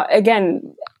there are,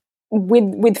 again,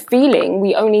 with feeling,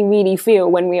 we only really feel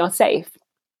when we are safe.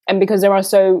 And because there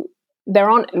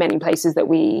aren't many places that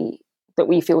we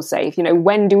feel safe.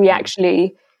 When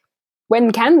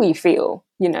can we feel?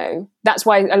 That's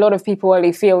why a lot of people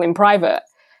only feel in private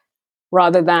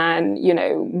rather than,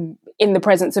 in the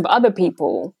presence of other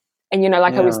people. And,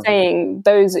 like I was saying,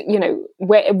 those,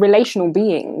 we're relational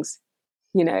beings,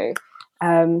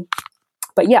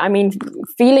 but yeah, I mean,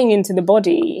 feeling into the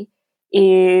body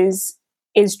is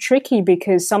tricky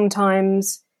because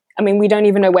sometimes, I mean, we don't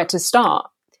even know where to start.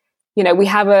 We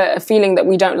have a feeling that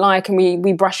we don't like and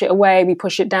we brush it away, we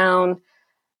push it down,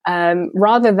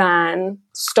 rather than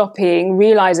stopping,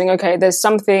 realizing, okay, there's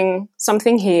something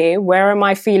here. Where am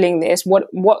I feeling this? What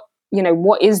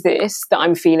is this that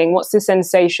I'm feeling? What's the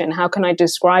sensation? How can I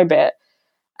describe it?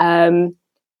 And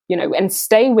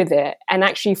stay with it and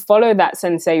actually follow that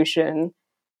sensation,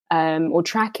 or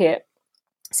track it,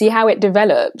 see how it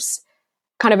develops,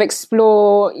 kind of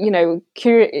explore,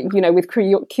 with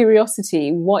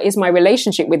curiosity, what is my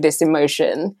relationship with this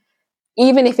emotion,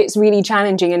 even if it's really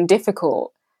challenging and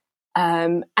difficult.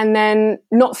 And then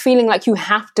not feeling like you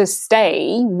have to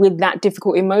stay with that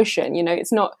difficult emotion.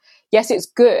 It's not, yes, it's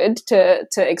good to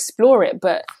explore it,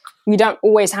 but you don't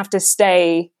always have to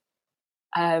stay,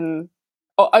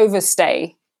 or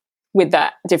overstay with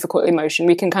that difficult emotion.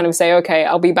 We can kind of say, okay,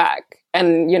 I'll be back.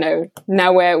 And,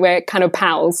 now we're kind of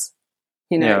pals,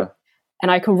 and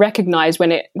I can recognize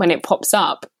when it pops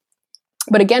up.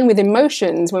 But again, with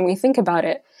emotions, when we think about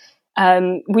it,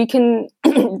 we can,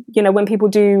 when people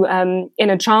do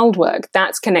inner child work,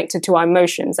 that's connected to our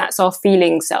emotions. That's our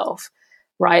feeling self,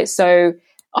 right? So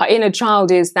our inner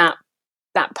child is that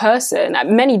person at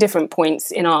many different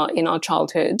points in our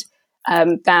childhood,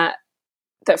 that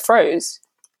froze,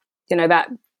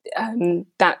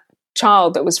 that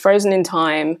child that was frozen in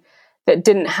time, that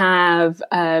didn't have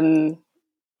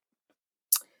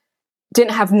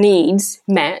needs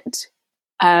met,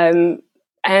 and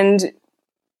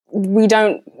we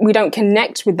don't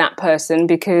connect with that person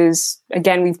because,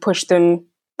 again, we've pushed them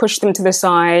to the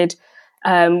side.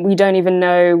 We don't even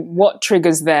know what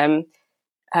triggers them.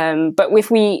 But if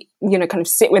we, kind of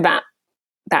sit with that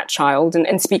child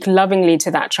and speak lovingly to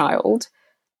that child,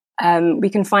 we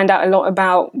can find out a lot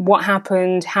about what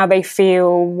happened, how they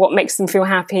feel, what makes them feel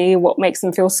happy, what makes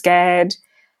them feel scared.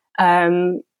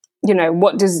 What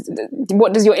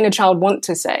does your inner child want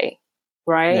to say,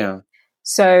 right? Yeah.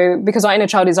 So, because our inner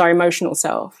child is our emotional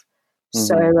self. Mm-hmm.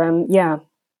 So, yeah.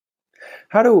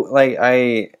 How do,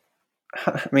 I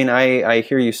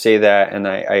hear you say that, and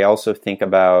I also think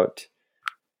about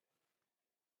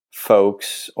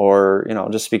folks, or, I'll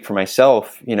just speak for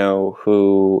myself,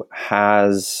 who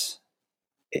has,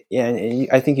 and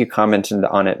I think you commented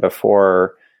on it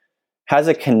before, has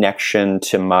a connection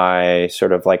to my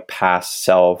sort of like past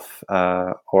self,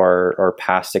 or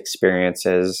past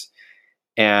experiences,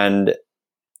 and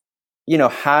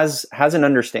has an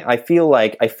understanding. I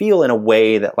feel in a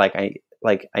way that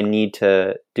I need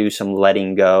to do some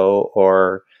letting go,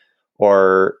 or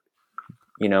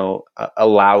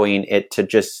allowing it to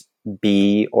just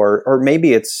be, or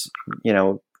maybe it's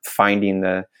finding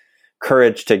the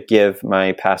courage to give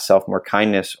my past self more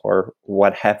kindness, or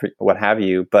what have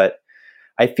you. But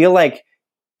I feel like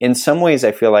in some ways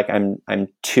I'm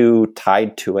too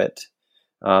tied to it.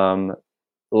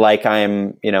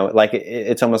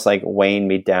 It's almost like weighing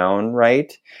me down,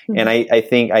 right? Mm-hmm. And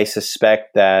I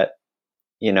suspect that,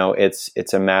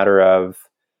 it's a matter of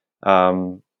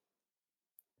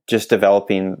just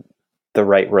developing the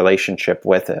right relationship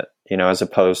with it, as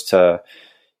opposed to,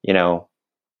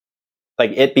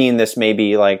 like it being this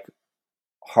maybe like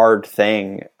hard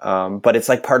thing, but it's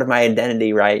like part of my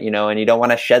identity, right? And you don't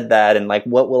want to shed that, and like,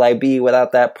 what will I be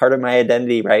without that part of my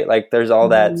identity, right? Like there's all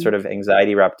that sort of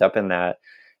anxiety wrapped up in that.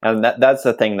 And that's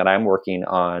the thing that I'm working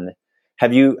on.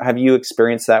 Have you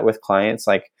experienced that with clients,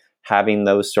 like having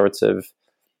those sorts of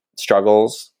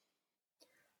struggles?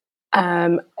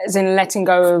 As in letting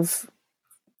go of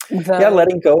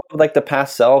letting go of like the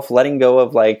past self, letting go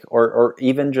of like, or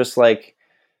even just like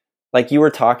you were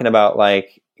talking about,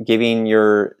 like giving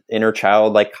your inner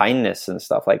child like kindness and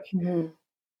stuff. Like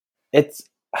it's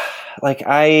like,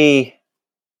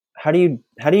 how do you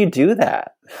do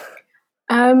that?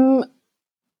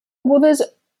 Well, there's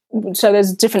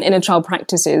different inner child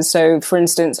practices. So, for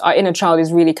instance, our inner child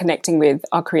is really connecting with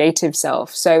our creative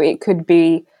self. So it could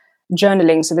be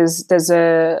journaling. So there's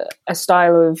a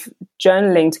style of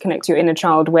journaling to connect to your inner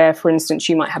child where, for instance,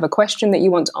 you might have a question that you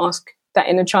want to ask that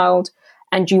inner child,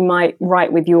 and you might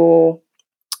write with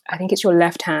I think it's your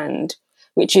left hand,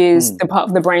 which is the part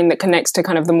of the brain that connects to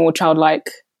kind of the more childlike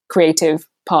creative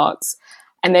parts.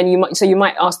 And then you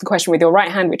might ask the question with your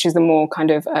right hand, which is the more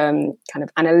kind of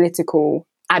analytical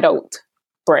adult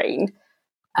brain.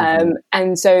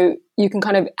 And so you can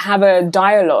kind of have a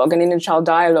dialogue, an inner child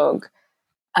dialogue,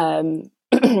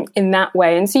 in that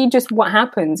way, and see just what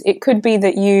happens. It could be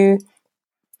that you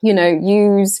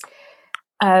use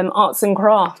arts and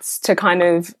crafts to kind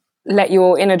of let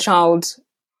your inner child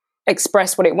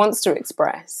express what it wants to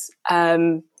express.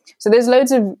 So there's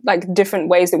loads of like different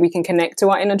ways that we can connect to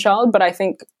our inner child, but I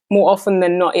think more often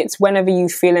than not, it's whenever you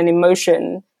feel an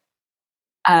emotion,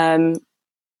 that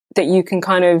you can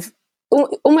kind of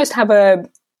almost have a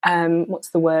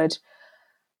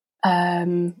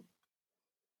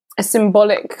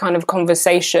symbolic kind of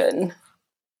conversation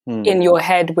in your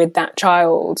head with that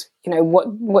child.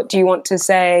 What do you want to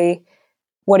say?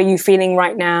 What are you feeling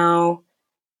right now?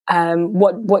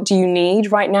 What do you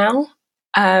need right now?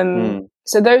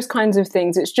 So those kinds of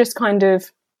things. It's just kind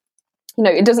of,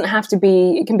 it doesn't have to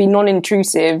be. It can be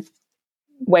non-intrusive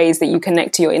ways that you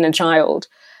connect to your inner child.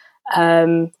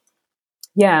 Yeah,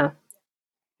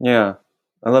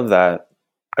 I love that.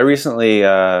 I recently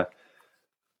I'm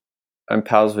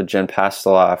pals with Jen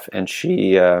Pasteloff, and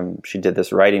she did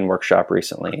this writing workshop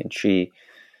recently, and she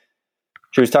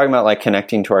was talking about like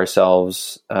connecting to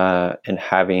ourselves and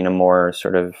having a more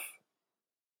sort of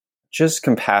just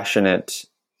compassionate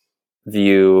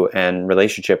view and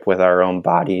relationship with our own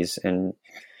bodies. And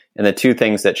the two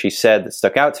things that she said that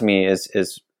stuck out to me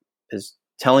is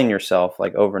telling yourself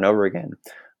like over and over again,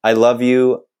 I love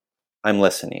you, I'm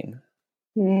listening.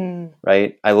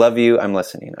 Right? I love you, I'm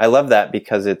listening. I love that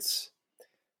because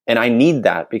and I need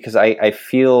that because I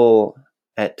feel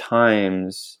at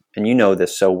times, and you know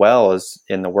this so well as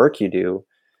in the work you do,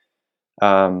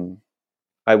 I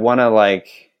want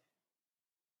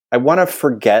to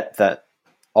forget that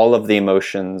all of the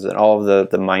emotions and all of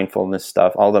the mindfulness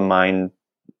stuff, all the mind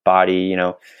body,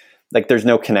 like there's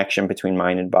no connection between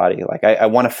mind and body. Like I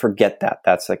want to forget that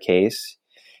that's the case,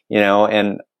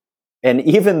 and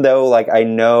even though like I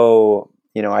know,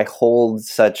 I hold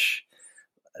such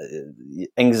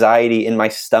anxiety in my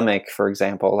stomach, for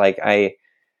example, like I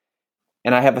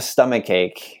have a stomach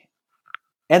ache,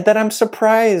 and then I'm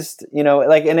surprised,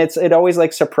 and it always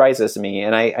like surprises me.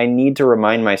 And I need to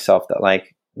remind myself that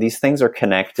like these things are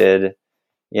connected,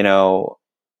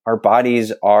 our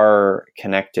bodies are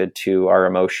connected to our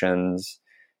emotions.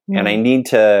 And I need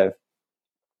to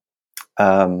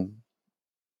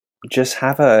just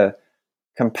have a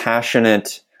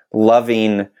compassionate,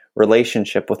 loving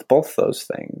relationship with both those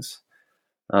things.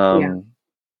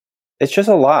 It's just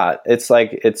a lot. It's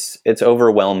like, it's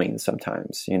overwhelming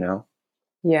sometimes,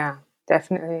 Yeah,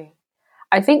 definitely.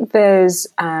 I think there's,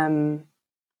 and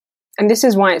this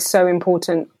is why it's so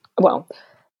important. Well,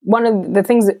 one of the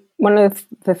things that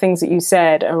you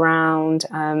said around,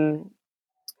 I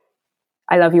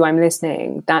love you, I'm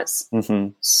listening. That's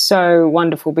so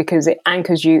wonderful because it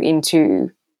anchors you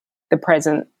into the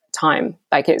present time.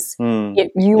 Like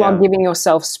you are giving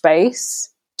yourself space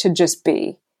to just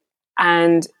be.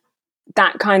 And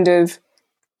that kind of,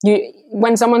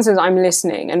 when someone says I'm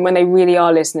listening, and when they really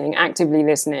are listening, actively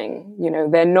listening,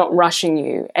 they're not rushing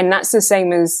you. And that's the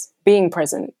same as being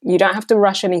present. You don't have to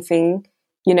rush anything.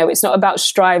 It's not about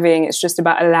striving. It's just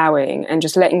about allowing and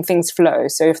just letting things flow.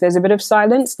 So if there's a bit of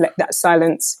silence, let that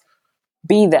silence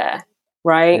be there.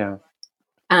 Right. Yeah.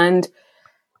 And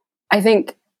I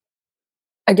think,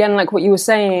 again, like what you were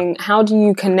saying, how do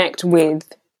you connect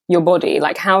with your body?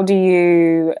 Like, how do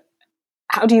you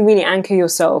really anchor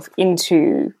yourself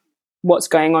into what's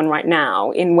going on right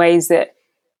now in ways that,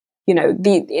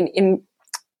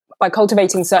 by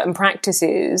cultivating certain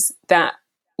practices that,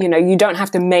 you don't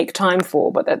have to make time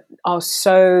for, but that are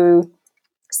so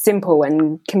simple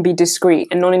and can be discreet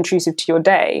and non-intrusive to your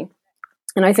day.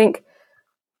 And I think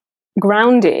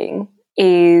grounding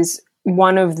is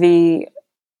one of the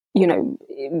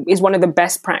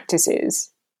best practices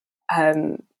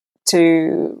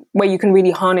to where you can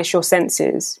really harness your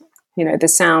senses, the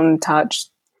sound, touch,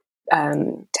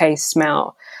 taste,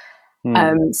 smell.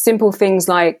 Simple things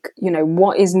like,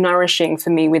 what is nourishing for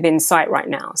me within sight right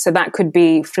now? So that could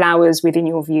be flowers within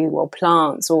your view, or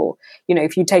plants, or,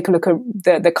 if you take a look at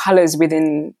the colors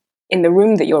in the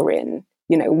room that you're in,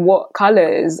 what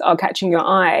colors are catching your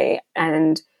eye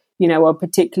and, are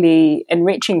particularly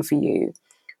enriching for you.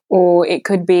 Or it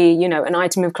could be, an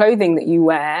item of clothing that you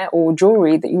wear or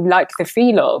jewelry that you like the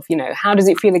feel of, how does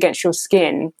it feel against your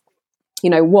skin?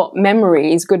 What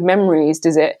memories, good memories,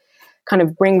 does it kind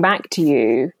of bring back to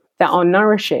you that are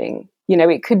nourishing?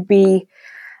 It could be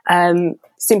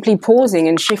simply pausing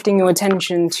and shifting your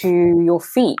attention to your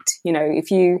feet.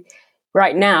 If you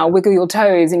right now wiggle your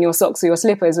toes in your socks or your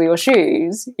slippers or your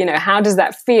shoes, how does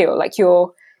that feel? Like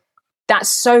that's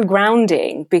so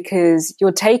grounding because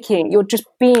you're just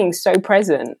being so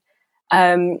present.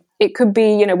 It could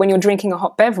be, when you're drinking a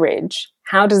hot beverage,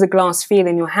 how does the glass feel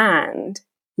in your hand?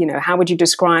 How would you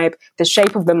describe the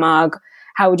shape of the mug?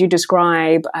 How would you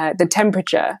describe the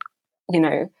temperature?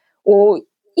 Or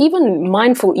even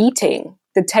mindful eating,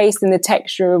 the taste and the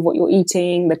texture of what you're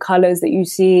eating, the colors that you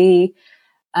see,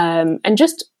 and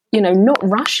just, not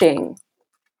rushing.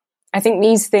 I think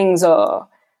these things are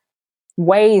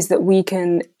ways that we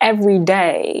can every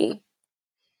day,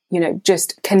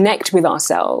 just connect with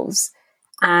ourselves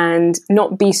and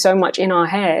not be so much in our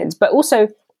heads, but also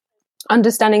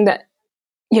understanding that,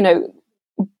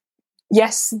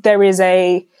 yes, there is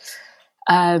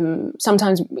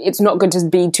sometimes it's not good to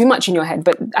be too much in your head,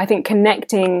 but I think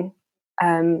connecting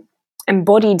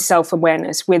embodied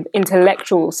self-awareness with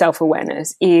intellectual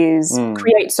self-awareness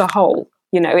creates a whole.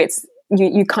 It's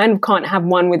you kind of can't have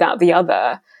one without the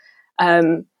other,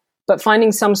 but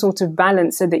finding some sort of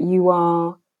balance so that you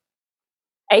are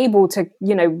able to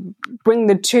bring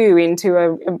the two into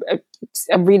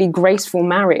a really graceful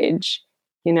marriage.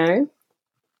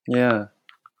 Yeah,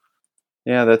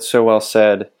 that's so well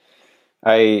said.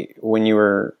 When you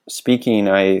were speaking,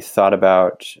 I thought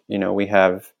about, we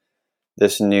have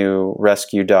this new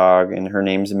rescue dog and her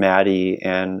name's Maddie,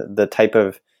 and the type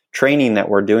of training that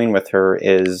we're doing with her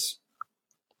is,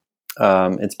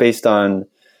 it's based on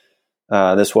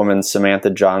this woman, Samantha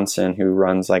Johnson, who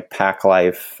runs like Pack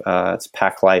Life. It's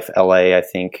Pack Life LA, I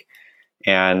think.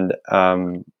 And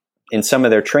in some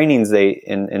of their trainings,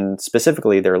 and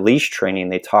specifically their leash training,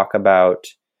 they talk about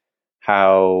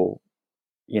how,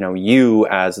 you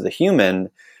as the human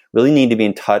really need to be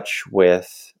in touch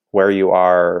with where you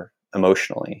are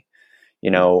emotionally,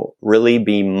 really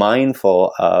be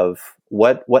mindful of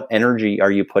what energy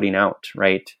are you putting out,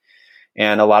 right?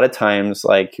 And a lot of times,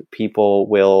 like, people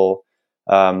will,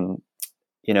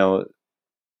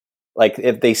 like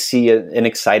if they see an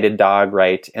excited dog,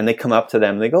 right, and they come up to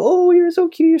them, they go, "Oh, you're so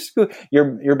cute, you're so cool."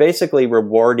 You're basically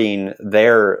rewarding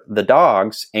the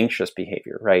dog's anxious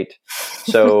behavior, right?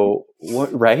 So,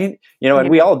 right, and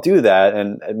we all do that,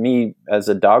 and me as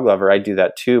a dog lover, I do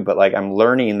that too. But like, I'm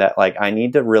learning that, like, I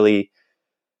need to really,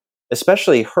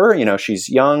 especially her, she's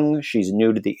young, she's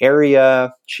new to the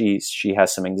area, she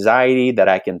has some anxiety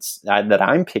that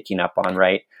I'm picking up on,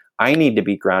 right? I need to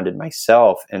be grounded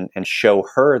myself and show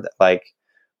her that, like,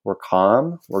 we're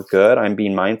calm, we're good. I'm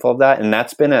being mindful of that. And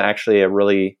that's been actually a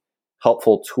really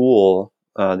helpful tool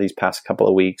these past couple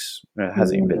of weeks. It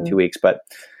hasn't even been 2 weeks, but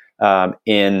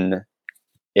in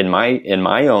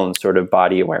my own sort of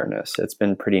body awareness, it's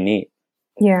been pretty neat.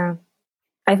 Yeah.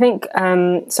 I think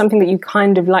something that you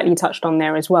kind of lightly touched on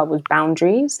there as well was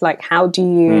boundaries. Like, how do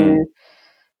you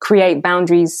create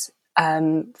boundaries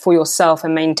for yourself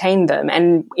and maintain them,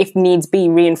 and if needs be,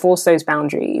 reinforce those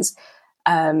boundaries.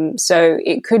 So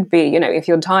it could be, if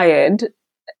you're tired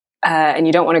and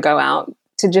you don't want to go out,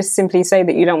 to just simply say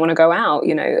that you don't want to go out,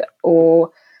 or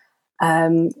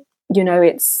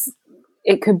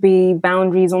it could be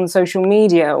boundaries on social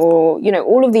media, or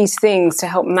all of these things to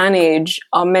help manage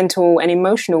our mental and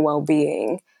emotional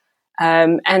well-being,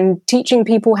 and teaching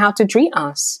people how to treat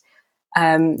us.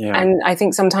 And I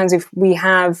think sometimes if we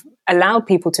have allowed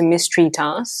people to mistreat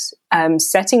us,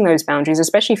 setting those boundaries,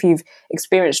 especially if you've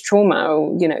experienced trauma,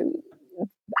 or,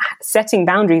 setting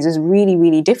boundaries is really,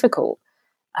 really difficult.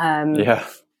 So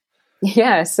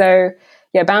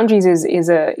boundaries is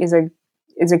a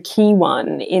key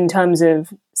one in terms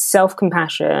of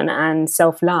self-compassion and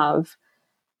self-love,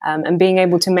 and being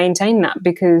able to maintain that,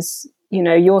 because,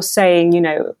 you're saying,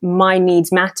 my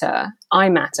needs matter, I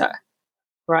matter,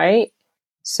 right?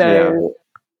 So,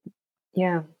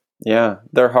 yeah,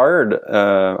 they're hard.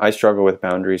 I struggle with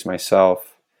boundaries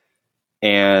myself.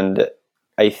 And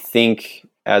I think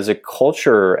as a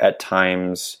culture, at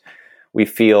times, we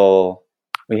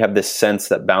have this sense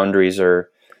that boundaries are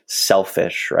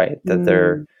selfish, right? That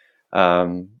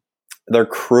they're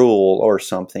cruel or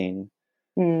something.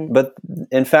 But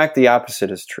in fact, the opposite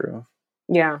is true.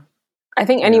 Yeah. I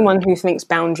think anyone who thinks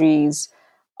boundaries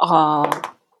are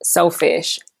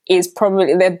selfish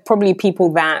they're probably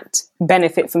people that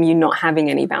benefit from you not having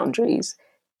any boundaries.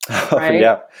 Right?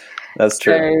 Yeah, that's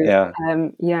true. Yeah.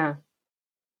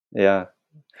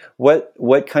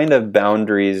 What kind of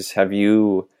boundaries have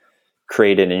you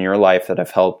created in your life that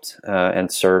have helped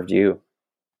and served you?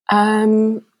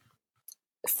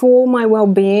 for my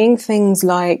well-being, things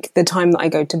like the time that I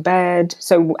go to bed,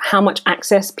 so how much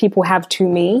access people have to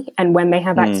me and when they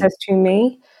have access to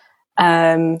me.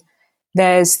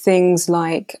 There's things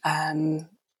like when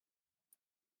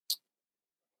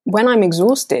I'm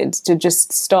exhausted, to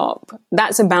just stop.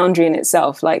 That's a boundary in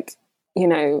itself. Like, you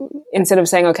know, instead of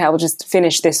saying, okay, I'll just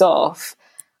finish this off,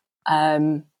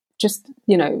 just,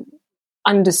 you know,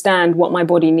 understand what my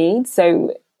body needs.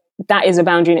 So that is a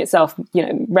boundary in itself, you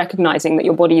know, recognizing that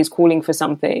your body is calling for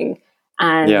something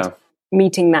and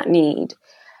meeting that need.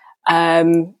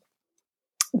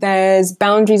 There's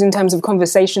boundaries in terms of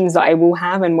conversations that I will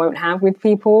have and won't have with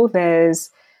people.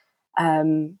 There's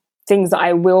things that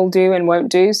I will do and won't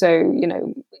do. So, you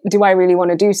know, do I really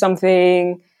want to do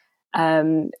something?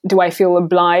 Do I feel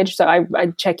obliged? So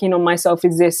I check in on myself.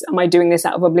 Am I doing this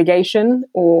out of obligation,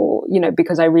 or, you know,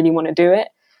 because I really want to do it?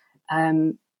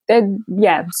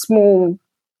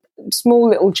 Small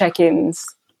little check-ins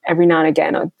every now and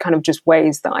again are kind of just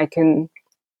ways that I can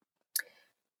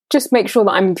just make sure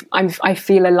that I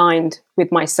feel aligned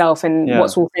with myself and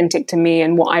what's authentic to me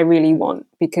and what I really want.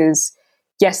 Because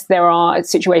yes, there are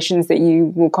situations that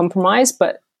you will compromise,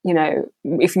 but, you know,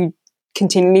 if you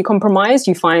continually compromise,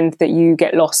 you find that you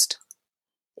get lost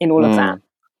in all of that.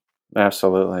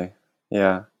 Absolutely.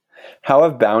 Yeah. How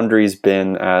have boundaries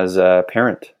been as a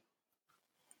parent?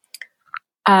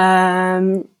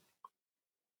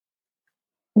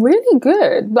 Really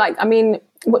good. Like, I mean,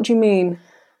 what do you mean?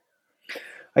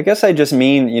 I guess I just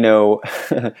mean, you know,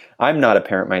 I'm not a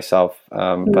parent myself,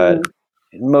 but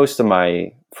most of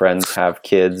my friends have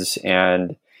kids,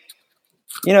 and,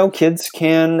 you know, kids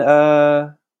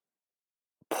can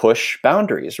push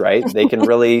boundaries, right? They can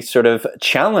really sort of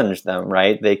challenge them,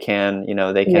 right? They can, you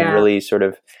know, really sort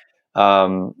of,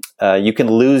 you can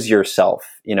lose yourself,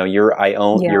 you know, your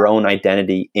own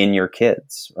identity in your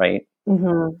kids, right?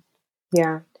 Mm-hmm.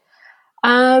 Yeah.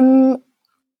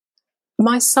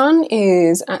 My son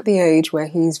is at the age where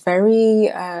he's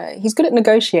he's good at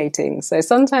negotiating. So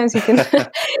sometimes he can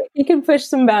he can push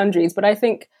some boundaries. But I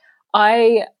think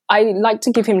I like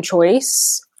to give him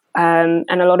choice and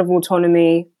a lot of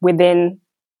autonomy within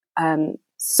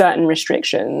certain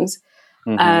restrictions.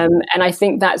 And I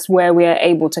think that's where we are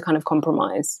able to kind of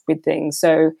compromise with things.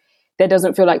 So there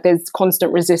doesn't feel like there's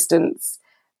constant resistance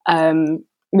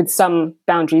with some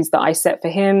boundaries that I set for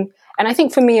him. And I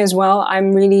think for me as well,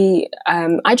 I'm really,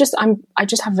 I just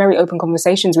have very open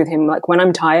conversations with him. Like when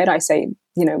I'm tired, I say,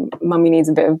 you know, Mummy needs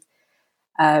a bit of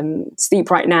sleep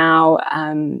right now,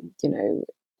 you know,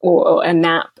 or a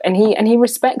nap. And he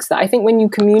respects that. I think when you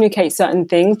communicate certain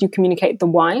things, you communicate the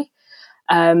why.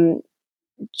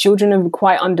 Children are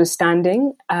quite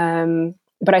understanding.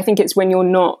 But I think it's when you're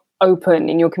not open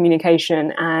in your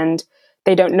communication and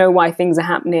they don't know why things are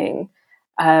happening,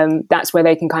 that's where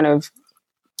they can kind of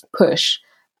push.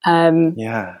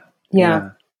 Yeah.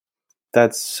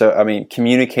 That's so, I mean,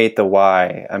 communicate the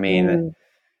why. I mean,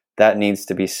 that needs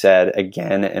to be said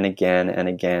again and again and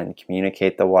again.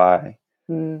 Communicate the why.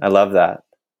 I love that.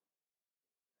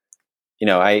 You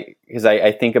know, because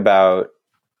I think about,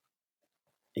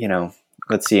 you know,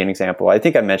 let's see an example. I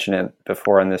think I mentioned it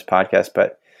before on this podcast,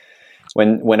 but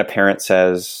when a parent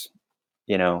says,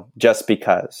 you know, just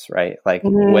because, right? Like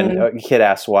when a kid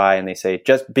asks why and they say,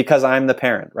 just because I'm the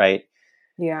parent, right?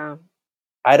 Yeah.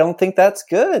 I don't think that's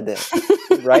good,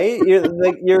 right?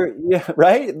 You're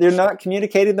right. They're not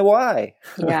communicating the why.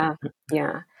 Yeah.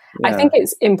 I think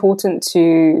it's important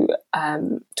to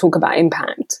talk about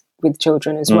impact with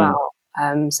children as well,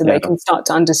 so they can start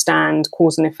to understand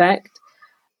cause and effect.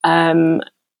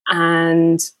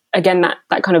 And again,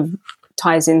 that kind of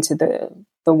ties into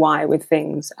the why with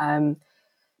things.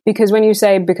 Because when you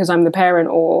say because I'm the parent,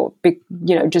 or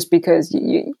you know, just because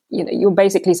you know, you're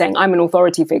basically saying I'm an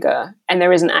authority figure, and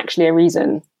there isn't actually a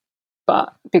reason.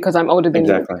 But because I'm older than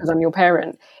you, because I'm your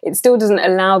parent, it still doesn't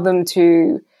allow them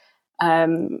to.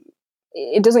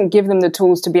 It doesn't give them the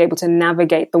tools to be able to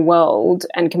navigate the world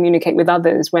and communicate with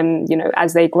others when, you know,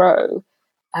 as they grow.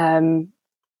 And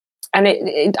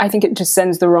I think it just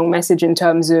sends the wrong message in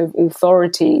terms of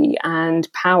authority and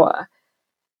power.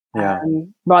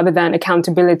 Rather than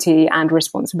accountability and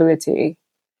responsibility.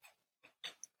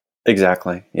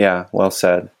 Exactly. Yeah. Well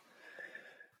said.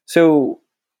 So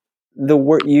the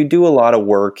work, you do a lot of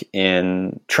work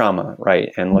in trauma,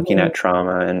 right? And looking at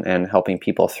trauma and helping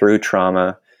people through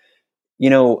trauma. You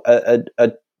know,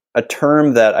 a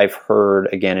term that I've heard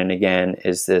again and again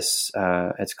is this,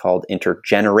 it's called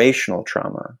intergenerational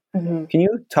trauma. Can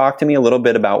you talk to me a little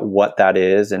bit about what that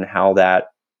is and how that,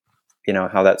 you know,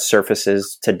 how that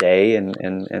surfaces today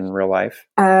in real life?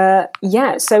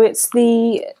 So it's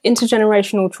the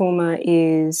intergenerational trauma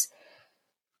is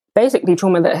basically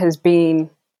trauma that has been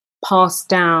passed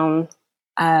down,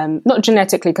 not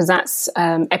genetically, because that's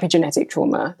epigenetic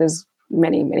trauma. There's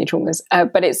many traumas,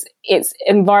 but it's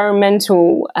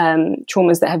environmental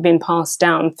traumas that have been passed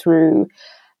down through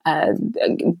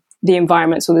the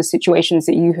environments or the situations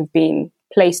that you have been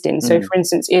placed in. So, for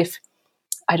instance, if,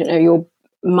 I don't know, your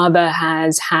mother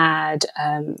has had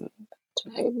a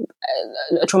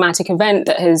traumatic event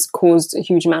that has caused a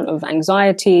huge amount of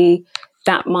anxiety,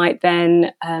 that might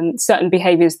then, certain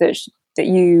behaviors that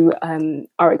you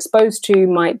are exposed to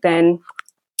might then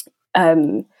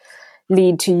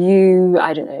lead to you,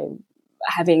 I don't know,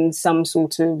 having some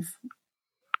sort of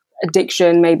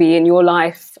addiction maybe in your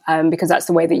life, because that's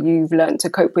the way that you've learned to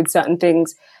cope with certain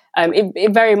things.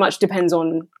 It very much depends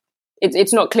on,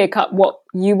 it's not clear cut what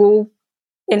you will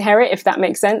inherit, if that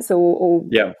makes sense, or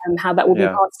how that will be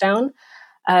passed down.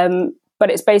 But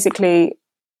it's basically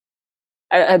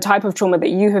a type of trauma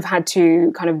that you have had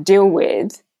to kind of deal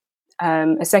with,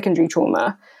 a secondary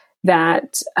trauma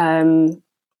that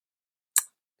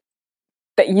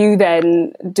that you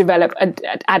then develop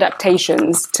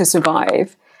adaptations to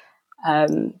survive.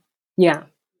 Yeah.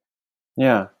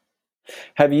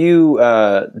 Have you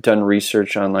done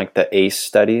research on like the ACE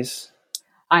studies?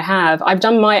 I have. I've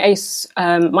done my ACE.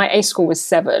 My ACE score was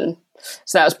 7,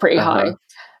 so that was pretty high.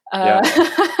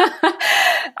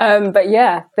 But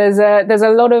yeah, there's a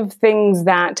lot of things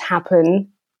that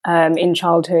happen in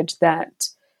childhood that,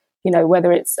 you know,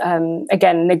 whether it's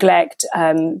again neglect,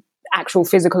 actual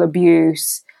physical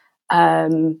abuse,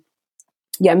 many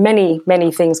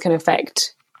things can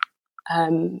affect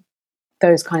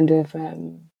those kind of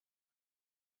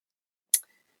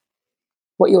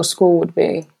what your score would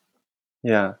be.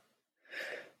 Yeah,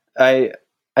 I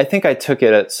think I took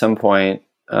it at some point.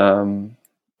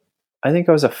 I think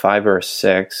I was a 5 or a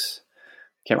 6.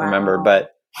 Can't remember,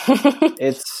 but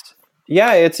it's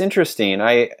interesting.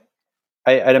 I'd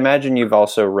imagine you've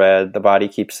also read The Body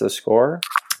Keeps the Score.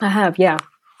 I have, yeah.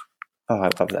 Oh, I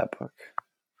love that book.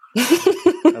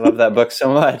 I love that book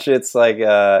so much. It's like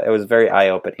it was very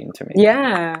eye-opening to me.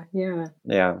 Yeah.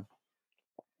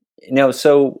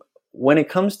 So when it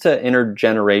comes to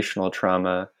intergenerational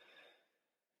trauma,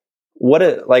 what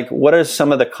are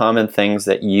some of the common things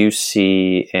that you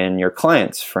see in your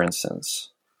clients, for instance?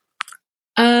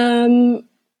 So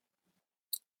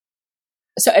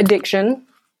addiction,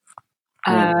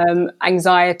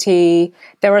 anxiety.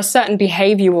 There are certain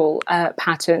behavioral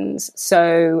patterns.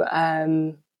 So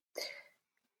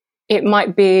it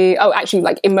might be,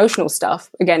 like emotional stuff.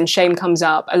 Again, shame comes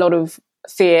up, a lot of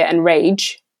fear and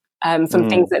rage from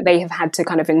things that they have had to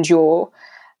kind of endure.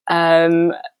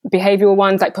 Behavioral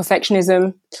ones like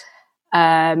perfectionism,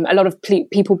 a lot of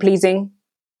people pleasing,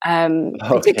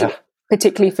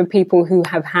 particularly for people who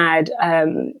have had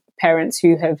parents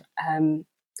who have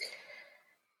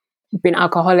been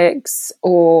alcoholics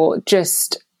or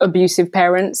just abusive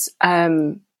parents.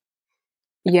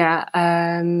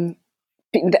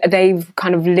 They've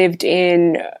kind of lived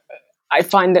in, I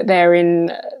find that they're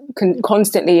in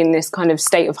constantly in this kind of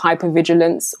state of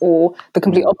hypervigilance, or the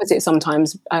complete opposite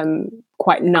sometimes,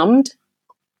 quite numbed.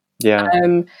 Yeah.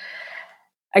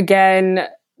 Again,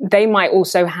 they might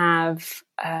also have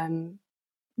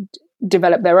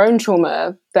developed their own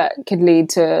trauma that could lead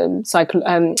to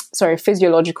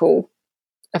physiological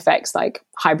effects like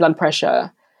high blood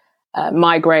pressure,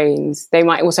 migraines. They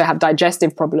might also have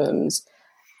digestive problems.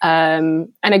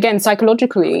 And again,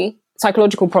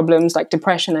 psychological problems like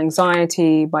depression,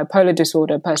 anxiety, bipolar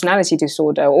disorder, personality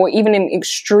disorder, or even in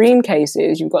extreme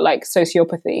cases, you've got like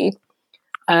sociopathy.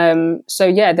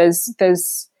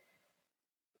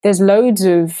 There's loads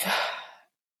of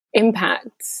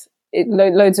impacts,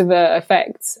 loads of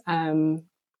effects.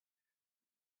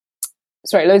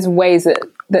 Loads of ways that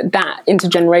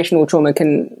intergenerational trauma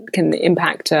can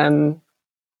impact an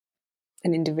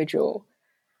individual.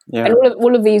 Yeah. And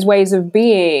all of these ways of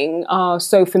being are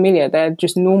so familiar; they're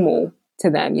just normal to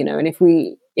them, you know. And if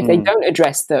they don't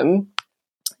address them,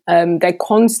 they're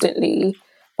constantly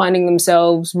finding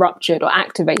themselves ruptured or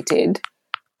activated.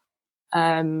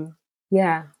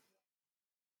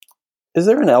 Is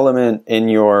there an element in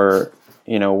your,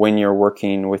 when you're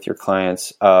working with your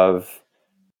clients, of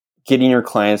getting your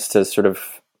clients to sort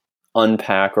of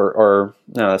unpack or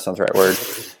no, that's not the right word.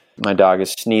 My dog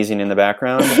is sneezing in the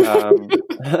background.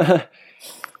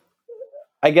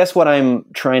 I guess what I'm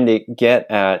trying to get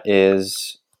at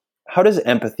is, how does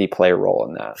empathy play a role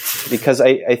in that? Because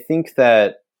I think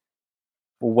that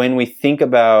when we think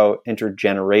about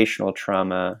intergenerational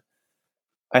trauma,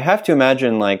 I have to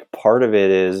imagine like part of it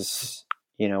is,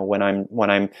 when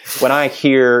I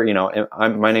hear,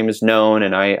 my name is known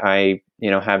and I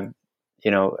have,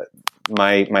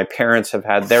 my parents have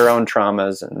had their own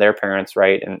traumas and their parents,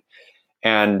 right?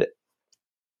 And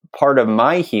part of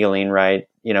my healing, right,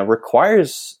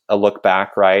 requires a look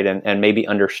back, right? And maybe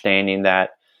understanding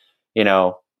that,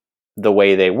 the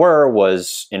way they were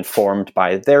was informed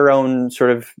by their own sort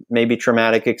of maybe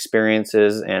traumatic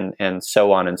experiences and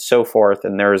so on and so forth.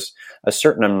 And there's a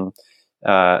certain,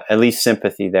 at least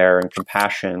sympathy there and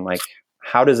compassion. Like,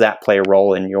 how does that play a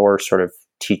role in your sort of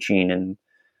teaching and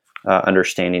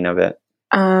understanding of it?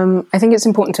 I think it's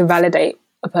important to validate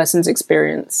a person's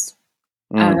experience.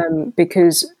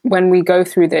 Because when we go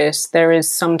through this, there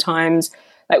is sometimes,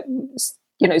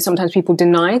 sometimes people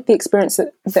deny the experience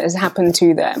that has happened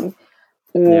to them,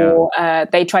 or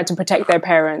they try to protect their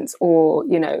parents, or,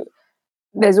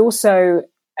 there's also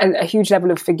a huge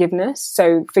level of forgiveness.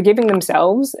 So forgiving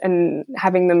themselves and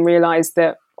having them realize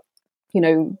that,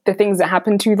 the things that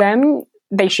happened to them,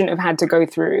 they shouldn't have had to go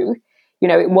through.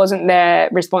 It wasn't their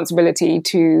responsibility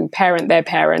to parent their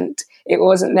parent. It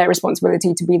wasn't their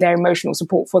responsibility to be their emotional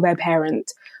support for their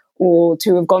parent, or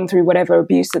to have gone through whatever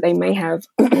abuse that they may have,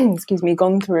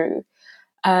 gone through.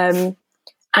 And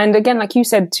again, like you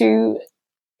said, to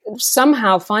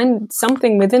somehow find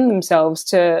something within themselves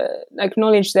to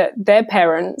acknowledge that their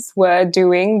parents were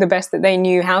doing the best that they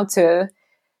knew how to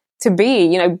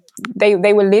be.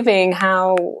 They were living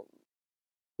how,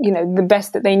 the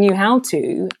best that they knew how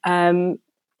to.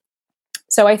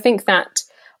 So I think that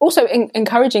also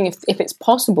encouraging, if it's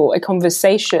possible, a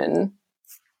conversation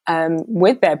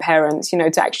with their parents,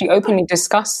 to actually openly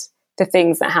discuss the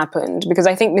things that happened. Because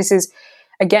I think this is,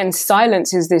 again,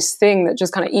 silence is this thing that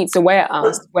just kind of eats away at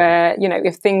us, where,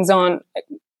 if things aren't,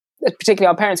 particularly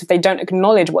our parents, if they don't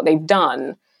acknowledge what they've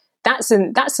done, that's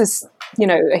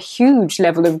a huge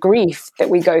level of grief that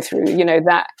we go through,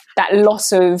 that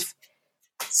loss of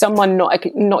someone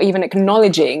not even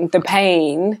acknowledging the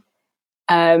pain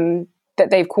that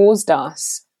they've caused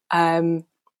us.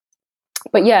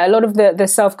 But yeah, a lot of the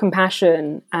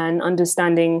self-compassion and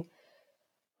understanding,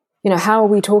 how are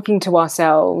we talking to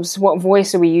ourselves? What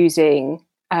voice are we using?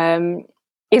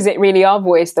 Is it really our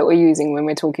voice that we're using when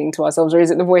we're talking to ourselves, or is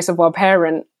it the voice of our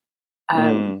parent?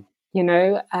 Yeah,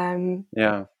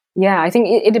 I think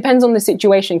it depends on the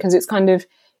situation, because it's kind of,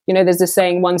 there's a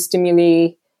saying, one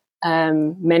stimuli,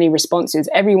 many responses.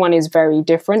 Everyone is very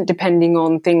different depending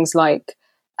on things like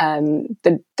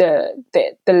the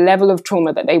level of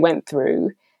trauma that they went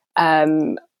through,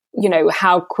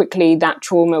 how quickly that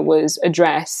trauma was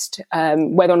addressed,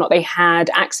 whether or not they had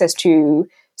access to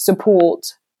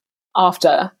support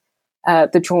after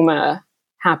the trauma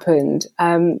happened.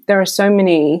 There are so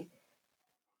many,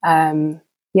 so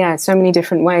many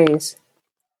different ways.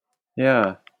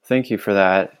 Yeah, thank you for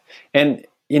that. And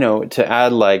to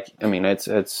add,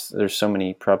 it's there's so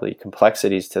many probably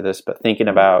complexities to this, but thinking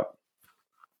about,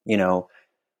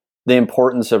 the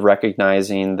importance of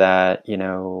recognizing that,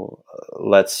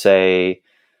 let's say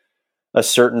a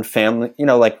certain family,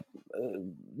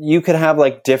 you could have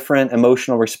like different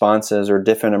emotional responses or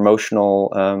different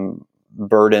emotional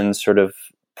burdens sort of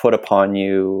put upon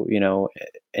you,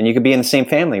 and you could be in the same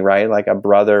family, right? Like a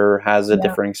brother has a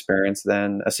different experience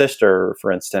than a sister,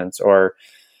 for instance, or,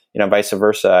 vice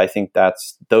versa. I think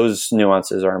those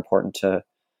nuances are important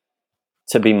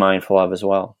to be mindful of as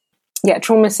well. Yeah,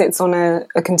 trauma sits on a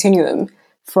continuum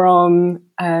from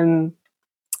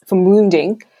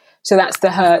wounding. So that's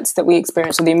the hurts that we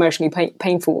experience, or the emotionally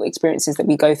painful experiences that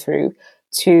we go through,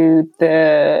 to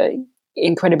the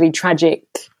incredibly tragic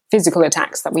physical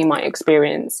attacks that we might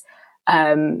experience.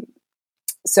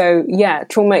 So yeah,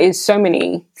 trauma is so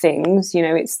many things.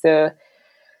 It's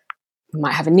you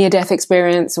might have a near-death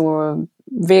experience, or a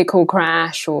vehicle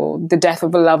crash, or the death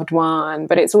of a loved one.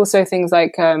 But it's also things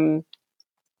like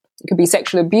it could be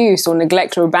sexual abuse, or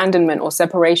neglect, or abandonment, or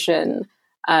separation.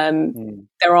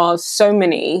 There are so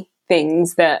many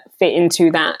things that fit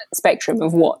into that spectrum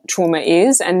of what trauma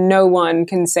is, and no one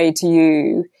can dictate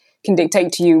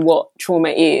to you what trauma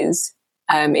is.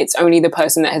 It's only the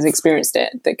person that has experienced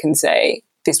it that can say,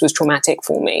 this was traumatic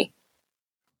for me.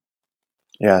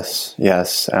 Yes,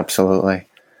 absolutely.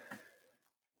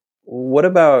 What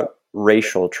about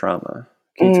racial trauma?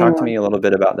 Can you talk to me a little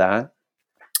bit about that?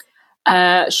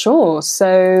 Sure.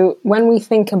 So when we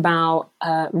think about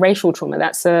racial trauma,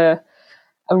 that's a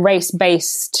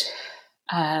race-based,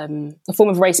 a form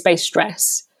of race-based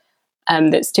stress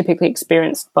that's typically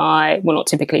experienced by, well, not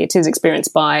typically, it is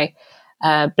experienced by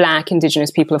Black,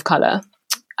 Indigenous people of color.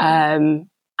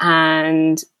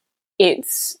 And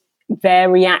it's their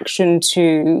reaction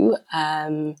to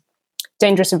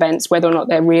dangerous events, whether or not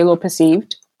they're real or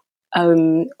perceived,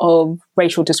 of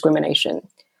racial discrimination.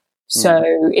 So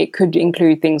it could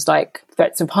include things like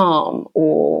threats of harm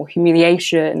or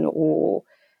humiliation or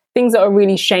things that are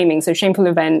really shaming. So shameful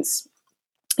events.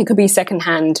 It could be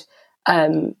secondhand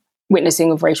witnessing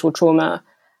of racial trauma.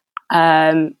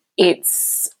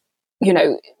 It's,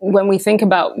 when we think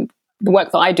about the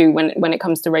work that I do when it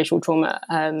comes to racial trauma,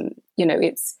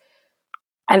 it's,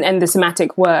 and the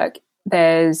somatic work,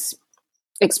 there's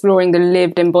exploring the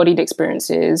lived embodied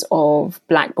experiences of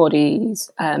Black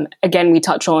bodies. Again, we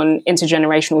touch on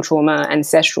intergenerational trauma,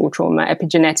 ancestral trauma,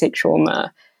 epigenetic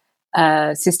trauma,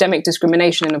 systemic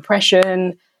discrimination and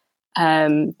oppression.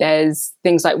 There's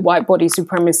things like white body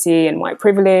supremacy and white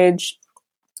privilege,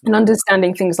 and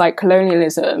understanding things like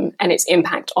colonialism and its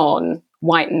impact on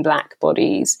white and Black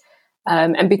bodies.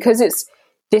 And because it's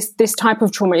this type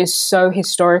of trauma is so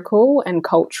historical and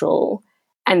cultural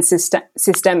and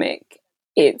systemic,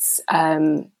 it's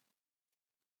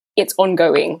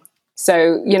ongoing.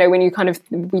 So,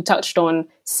 when we touched on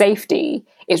safety,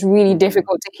 it's really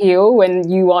difficult to heal when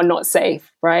you are not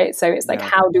safe, right? So it's like,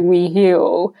 how do we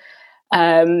heal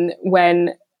when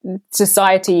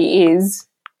society is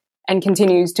and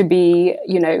continues to be,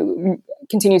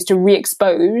 continues to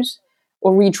re-expose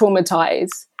or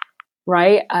re-traumatize,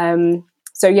 right? And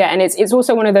it's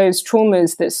also one of those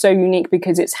traumas that's so unique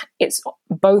because it's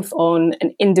both on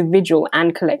an individual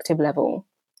and collective level.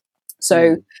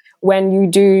 So when you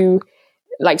do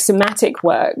like somatic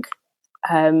work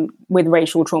with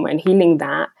racial trauma and healing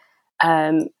that,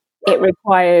 it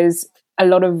requires a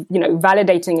lot of,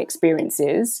 validating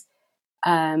experiences,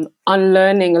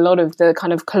 unlearning a lot of the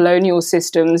kind of colonial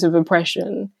systems of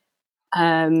oppression,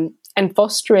 and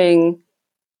fostering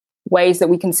ways that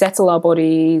we can settle our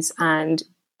bodies and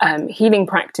healing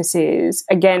practices,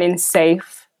 again, in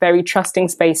safe, very trusting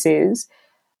spaces.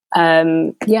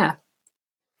 I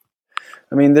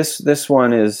mean, this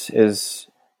one is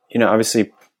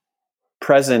obviously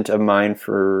present of mind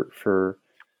for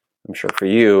I'm sure for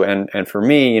you and for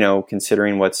me,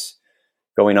 considering what's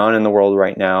going on in the world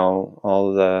right now,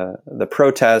 all the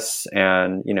protests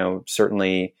and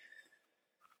certainly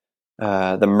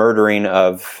the murdering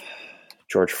of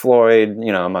George Floyd,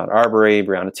 Ahmaud Arbery,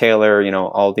 Breonna Taylor,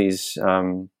 all these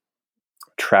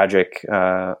tragic,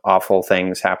 awful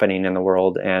things happening in the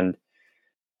world, and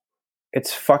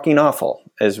it's fucking awful,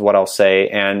 is what I'll say.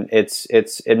 And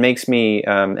it makes me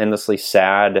endlessly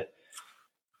sad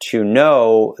to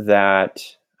know that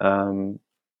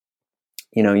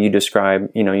you describe,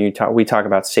 we talk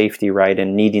about safety, right,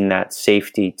 and needing that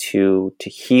safety to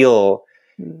heal,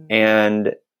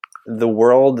 and the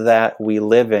world that we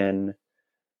live in.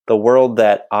 The world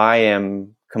that I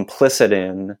am complicit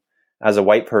in as a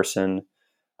white person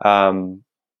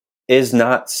is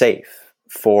not safe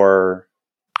for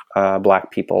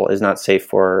Black people, is not safe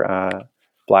for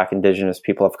Black, Indigenous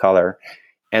people of color.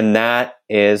 And that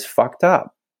is fucked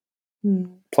up,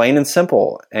 plain and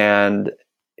simple. And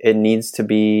it needs to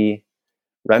be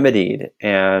remedied.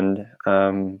 And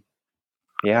I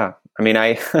mean,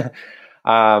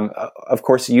 of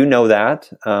course, that.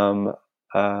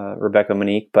 Rebecca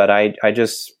Monique, but I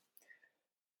just,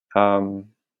 I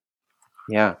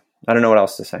don't know what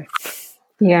else to say.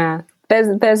 Yeah,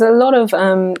 there's a lot of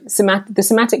the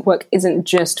somatic work isn't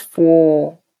just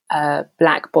for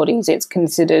Black bodies. It's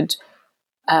considered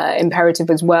imperative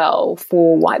as well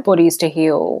for white bodies to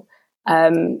heal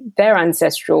their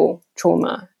ancestral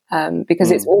trauma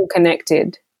because it's all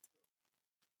connected.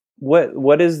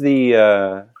 What is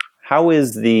the how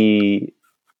is the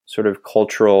sort of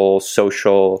cultural,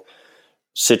 social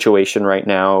situation right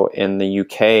now in the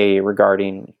UK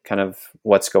regarding kind of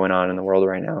what's going on in the world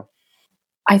right now?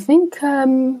 I think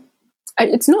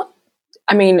it's not,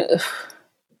 I mean,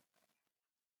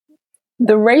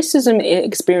 the racism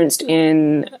experienced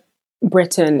in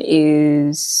Britain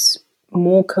is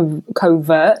more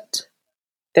covert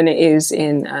than it is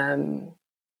in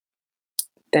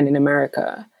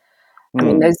America. I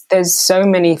mean, there's so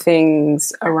many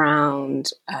things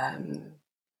around. I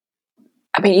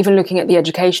mean, even looking at the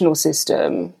education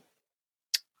system,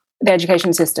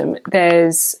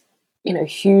 there's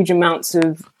huge amounts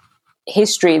of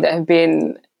history that have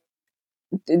been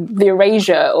the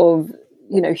erasure of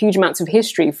huge amounts of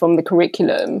history from the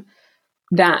curriculum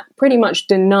that pretty much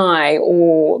deny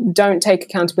or don't take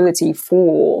accountability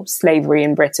for slavery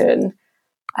in Britain.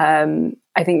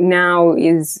 I think now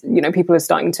is, people are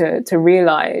starting to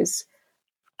realize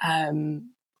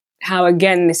how,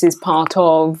 again, this is part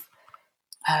of,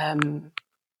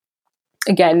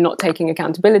 again, not taking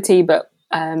accountability, but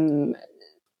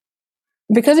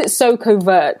because it's so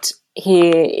covert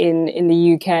here in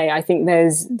the UK, I think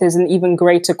there's an even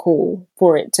greater call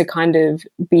for it to kind of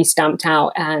be stamped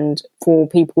out, and for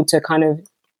people to kind of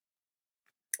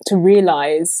to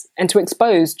realize and to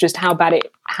expose just how bad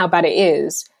it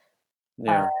is.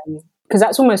 Yeah. Because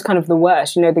that's almost kind of the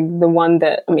worst, you know, the one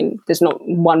that, I mean, there's not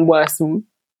one worse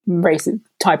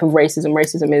type of racism.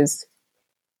 Racism is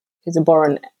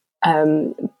abhorrent.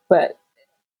 But,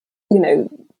 you know,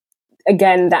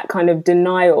 again, that kind of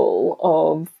denial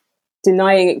of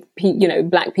denying, you know,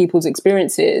 Black people's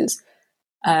experiences,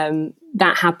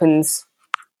 that happens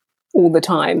all the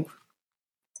time.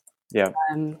 Yeah.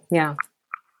 Yeah.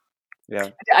 Yeah.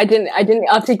 I didn't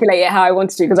articulate it how I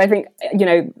wanted to, because I think, you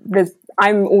know,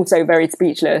 I'm also very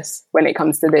speechless when it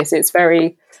comes to this. It's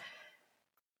very,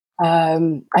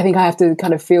 I think I have to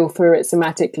kind of feel through it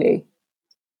somatically.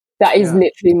 That is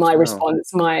literally my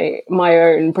response. My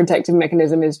own protective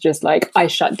mechanism is just like, I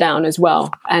shut down as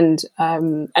well. And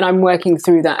I'm working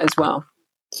through that as well.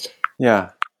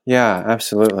 Yeah. Yeah,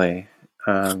 absolutely.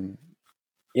 You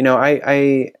know,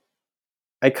 I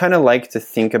kind of like to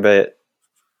think of it,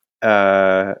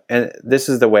 and this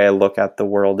is the way I look at the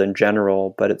world in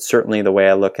general, but it's certainly the way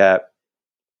I look at,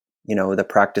 you know, the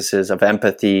practices of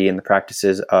empathy and the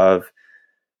practices of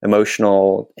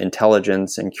emotional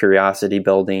intelligence and curiosity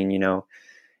building. You know,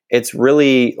 it's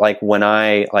really like when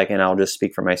and I'll just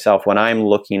speak for myself, when I'm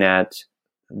looking at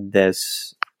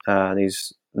this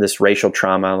racial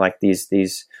trauma, like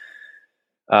these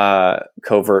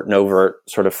covert and overt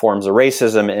sort of forms of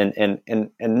racism,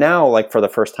 and now, like, for the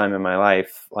first time in my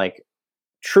life, like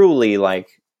truly like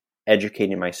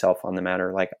educating myself on the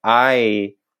matter. Like,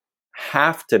 I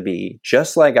have to be,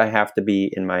 just like I have to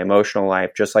be in my emotional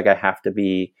life, just like I have to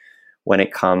be when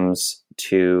it comes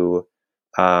to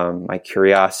my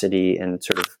curiosity and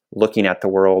sort of looking at the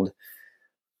world.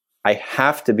 I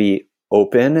have to be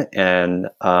open, and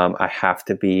I have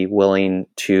to be willing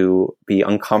to be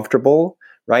uncomfortable,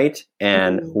 right?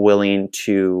 And willing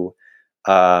to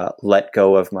let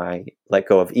go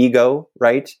of ego,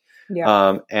 right?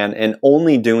 Yeah. And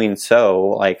only doing so,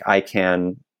 like, I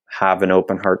can have an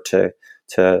open heart to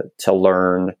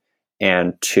learn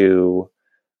and to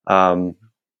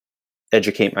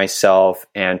educate myself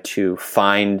and to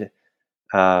find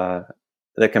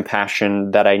the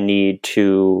compassion that I need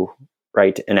to,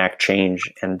 right, enact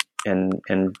change and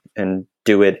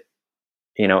do it,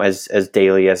 you know, as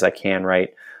daily as I can, right?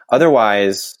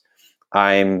 Otherwise,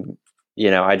 I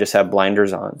just have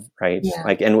blinders on, right? Yeah.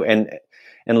 Like, and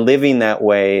living that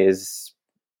way is,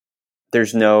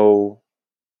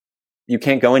 you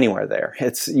can't go anywhere there.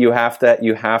 You have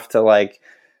to like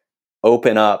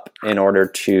open up in order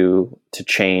to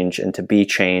change and to be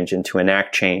change and to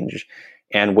enact change.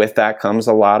 And with that comes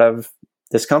a lot of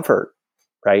discomfort,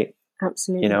 right?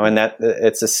 Absolutely. You know, and that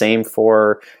it's the same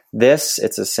for this.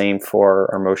 It's the same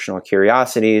for our emotional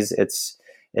curiosities.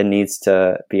 It needs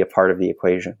to be a part of the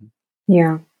equation.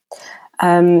 Yeah.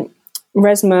 Resmaa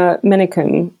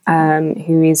Menakem,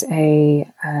 who is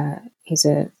he's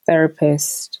a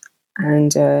therapist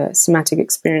and a somatic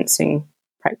experiencing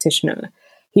practitioner.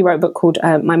 He wrote a book called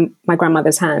My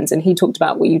Grandmother's Hands, and he talked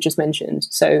about what you just mentioned.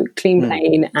 So clean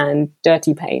pain and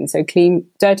dirty pain. So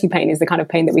dirty pain is the kind of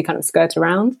pain that we kind of skirt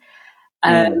around.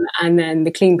 And then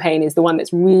the clean pain is the one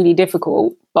that's really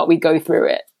difficult, but we go through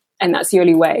it. And that's the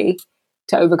only way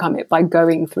to overcome it, by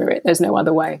going through it. There's no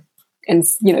other way. And,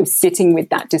 you know, sitting with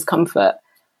that discomfort.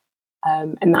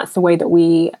 And that's the way that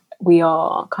we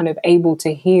are kind of able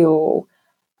to heal,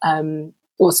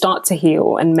 or start to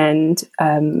heal and mend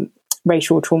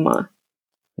racial trauma.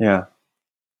 Yeah.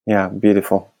 Yeah.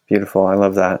 Beautiful. Beautiful. I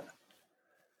love that.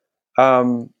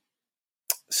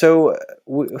 So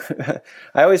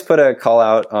I always put a call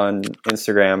out on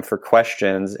Instagram for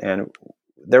questions, and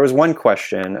there was one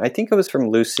question. I think it was from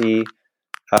Lucy.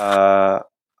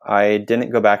 I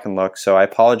didn't go back and look, so I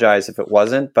apologize if it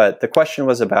wasn't. But the question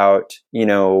was about, you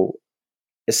know,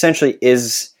 essentially,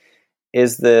 is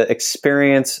the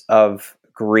experience of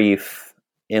grief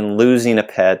in losing a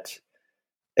pet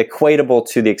equatable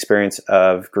to the experience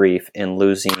of grief in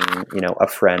losing, you know, a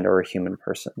friend or a human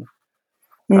person?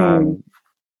 Yeah.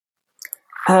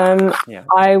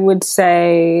 I would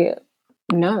say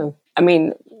no. I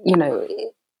mean, you know,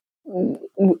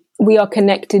 we are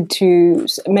connected to,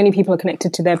 many people are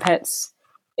connected to their pets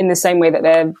in the same way that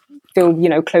they feel, you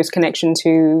know, close connection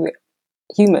to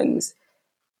humans.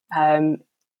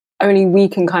 Only we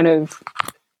can kind of,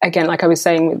 again, like I was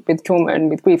saying with trauma and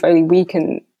with grief, only we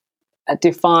can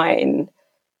define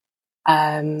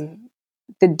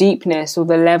the deepness or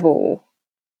the level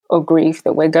of grief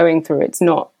that we're going through. It's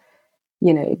not,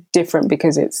 you know, different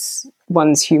because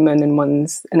one's human and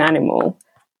one's an animal.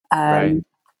 Right.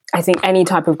 I think any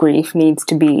type of grief needs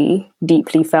to be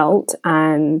deeply felt,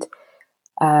 and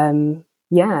that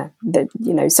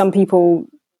some people,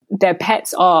 their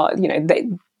pets are,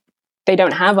 they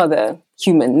don't have other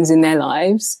humans in their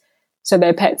lives, so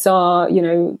their pets are,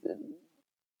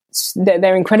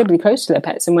 they're incredibly close to their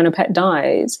pets, and when a pet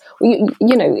dies,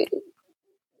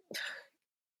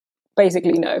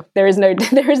 basically no, there is no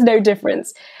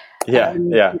difference. Yeah.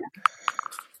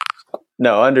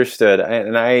 No, understood.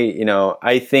 And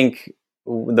I think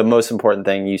the most important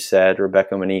thing you said,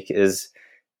 Rebecca Monique, is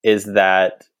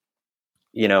that,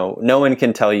 no one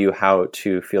can tell you how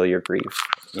to feel your grief.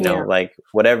 Like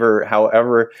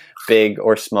however big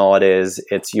or small it is,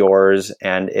 it's yours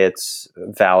and it's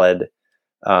valid,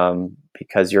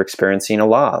 because you're experiencing a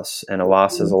loss, and a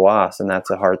loss is a loss, and that's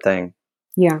a hard thing.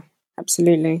 Yeah,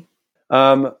 absolutely.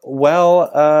 Why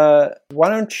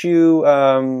don't you,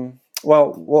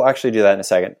 we'll actually do that in a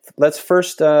second. Let's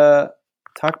first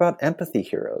talk about empathy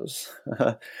heroes.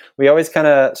 We always kind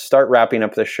of start wrapping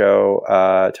up the show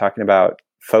talking about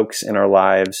folks in our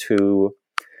lives who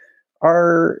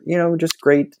are, just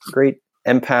great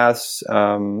empaths.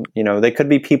 They could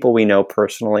be people we know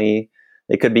personally.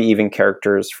 They could be even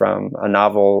characters from a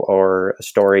novel or a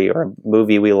story or a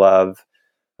movie we love.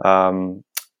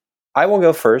 I will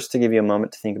go first to give you a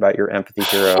moment to think about your empathy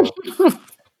hero.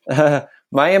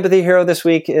 My empathy hero this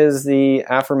week is the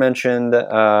aforementioned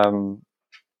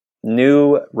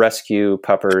new rescue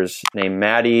puppers named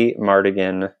Maddie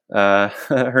Mardigan.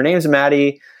 Her name's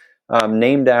Maddie,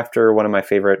 named after one of my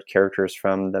favorite characters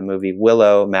from the movie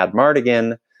Willow, Mad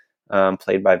Mardigan,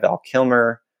 played by Val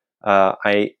Kilmer.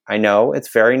 I know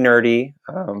it's very nerdy,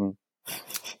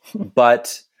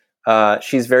 but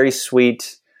she's very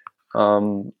sweet.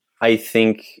 I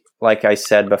think, like I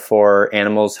said before,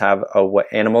 animals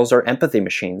are empathy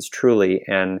machines, truly,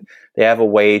 and they have a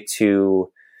way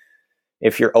to,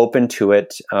 if you're open to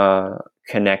it,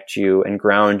 connect you and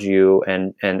ground you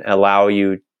and allow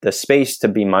you the space to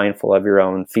be mindful of your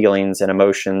own feelings and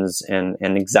emotions and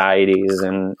anxieties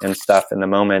and stuff in the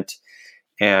moment.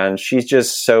 And she's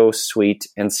just so sweet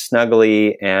and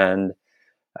snuggly, and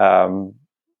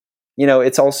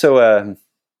it's also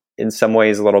in some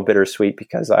ways a little bittersweet,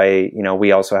 because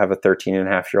we also have a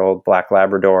 13.5-year-old black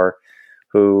Labrador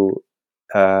who,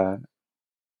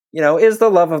 is the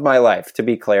love of my life, to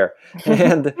be clear.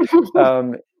 And,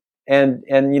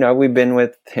 we've been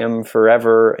with him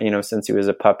forever, since he was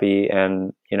a puppy.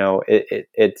 And,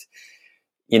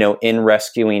 in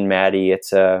rescuing Maddie, it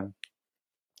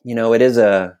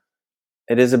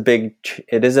is a big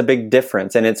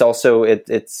difference. And it's also,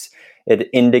 it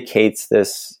indicates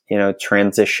this,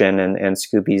 transition and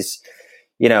Scooby's,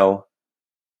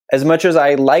 as much as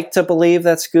I like to believe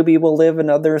that Scooby will live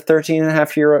another 13 and a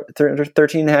half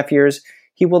years,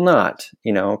 he will not,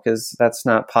 because that's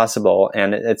not possible.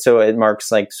 And so it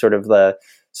marks like sort of the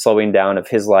slowing down of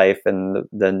his life and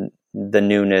the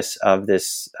newness of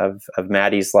of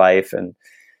Maddie's life. And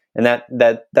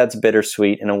that's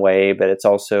bittersweet in a way, but it's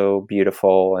also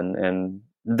beautiful and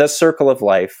the circle of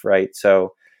life. Right.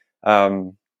 So,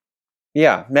 Maddie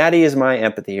is my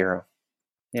empathy hero.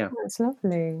 Yeah. That's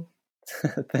lovely.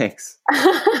 Thanks.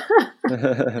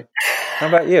 How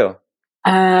about you?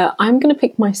 I'm going to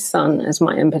pick my son as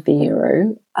my empathy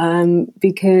hero,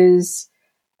 because,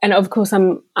 and of course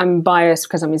I'm biased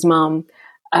because I'm his mum,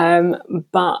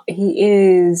 but he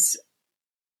is,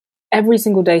 every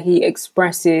single day he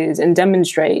expresses and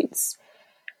demonstrates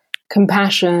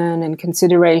compassion and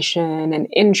consideration and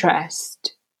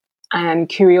interest and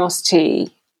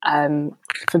curiosity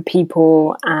for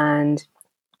people and,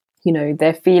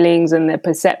 their feelings and their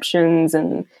perceptions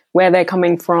and where they're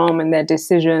coming from and their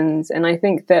decisions. And I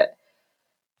think that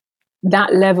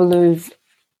level of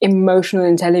emotional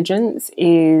intelligence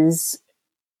is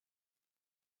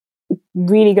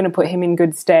really going to put him in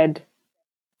good stead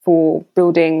for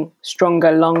building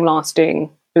stronger, long-lasting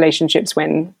relationships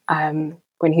when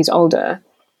he's older.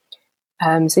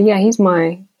 He's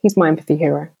my empathy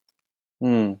hero.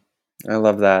 I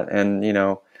love that. And,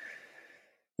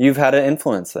 you've had an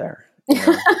influence there,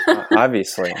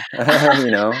 obviously,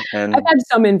 and I've had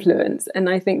some influence, and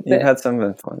I think that you've had some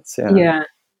influence. Yeah.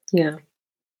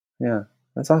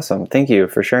 That's awesome. Thank you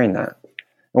for sharing that.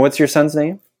 And what's your son's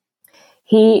name?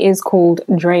 He is called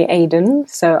Dre Aiden.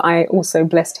 So I also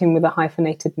blessed him with a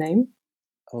hyphenated name.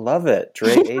 I love it.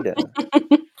 Dre Aiden.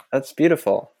 That's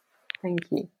beautiful. Thank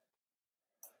you.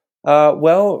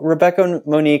 Well, Rebecca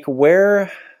Monique,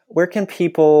 where can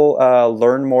people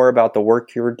learn more about the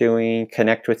work you're doing,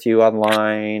 connect with you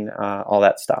online, all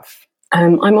that stuff?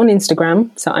 I'm on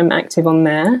Instagram, so I'm active on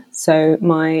there. So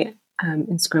my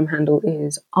Instagram handle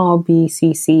is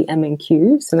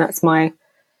RBCCMNQ. So that's my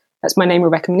name,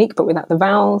 Rebecca Monique, but without the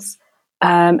vowels.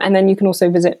 And then you can also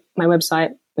visit my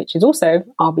website, which is also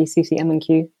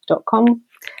rbccmnq.com.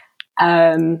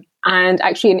 And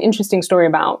actually, an interesting story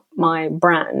about my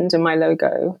brand and my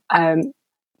logo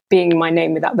being my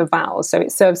name without the vowels. So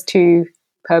it serves two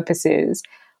purposes.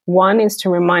 One is to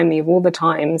remind me of all the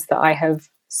times that I have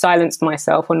silenced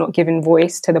myself or not given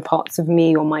voice to the parts of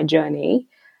me or my journey.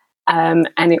 And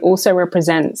it also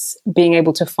represents being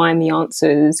able to find the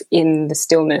answers in the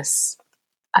stillness.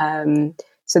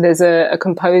 So there's a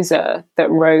composer that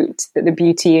wrote that the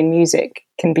beauty in music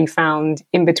can be found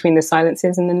in between the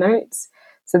silences and the notes.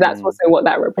 So that's also what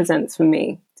that represents for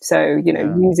me. So,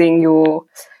 using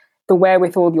the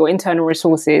wherewithal, your internal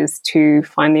resources to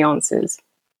find the answers.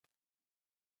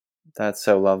 That's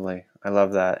so lovely. I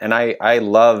love that. And I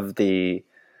love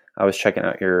I was checking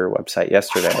out your website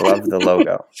yesterday. I love the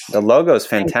logo. The logo is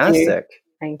fantastic.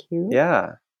 Thank you.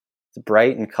 Yeah. It's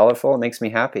bright and colorful. It makes me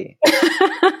happy.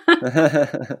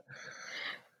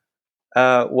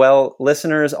 Well,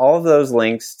 listeners, all of those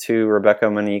links to Rebecca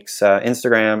Monique's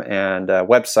Instagram and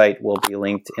website will be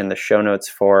linked in the show notes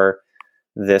for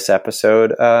this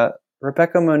episode.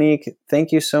 Rebecca Monique,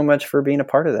 thank you so much for being a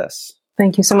part of this.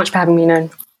 Thank you so much for having me,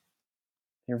 Nan.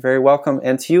 You're very welcome.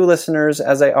 And to you listeners,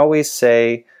 as I always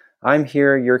say, I'm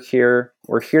here, you're here,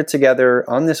 we're here together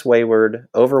on this wayward,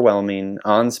 overwhelming,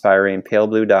 awe-inspiring pale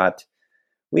blue dot.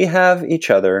 We have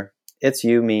each other. It's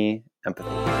you, me,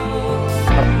 empathy.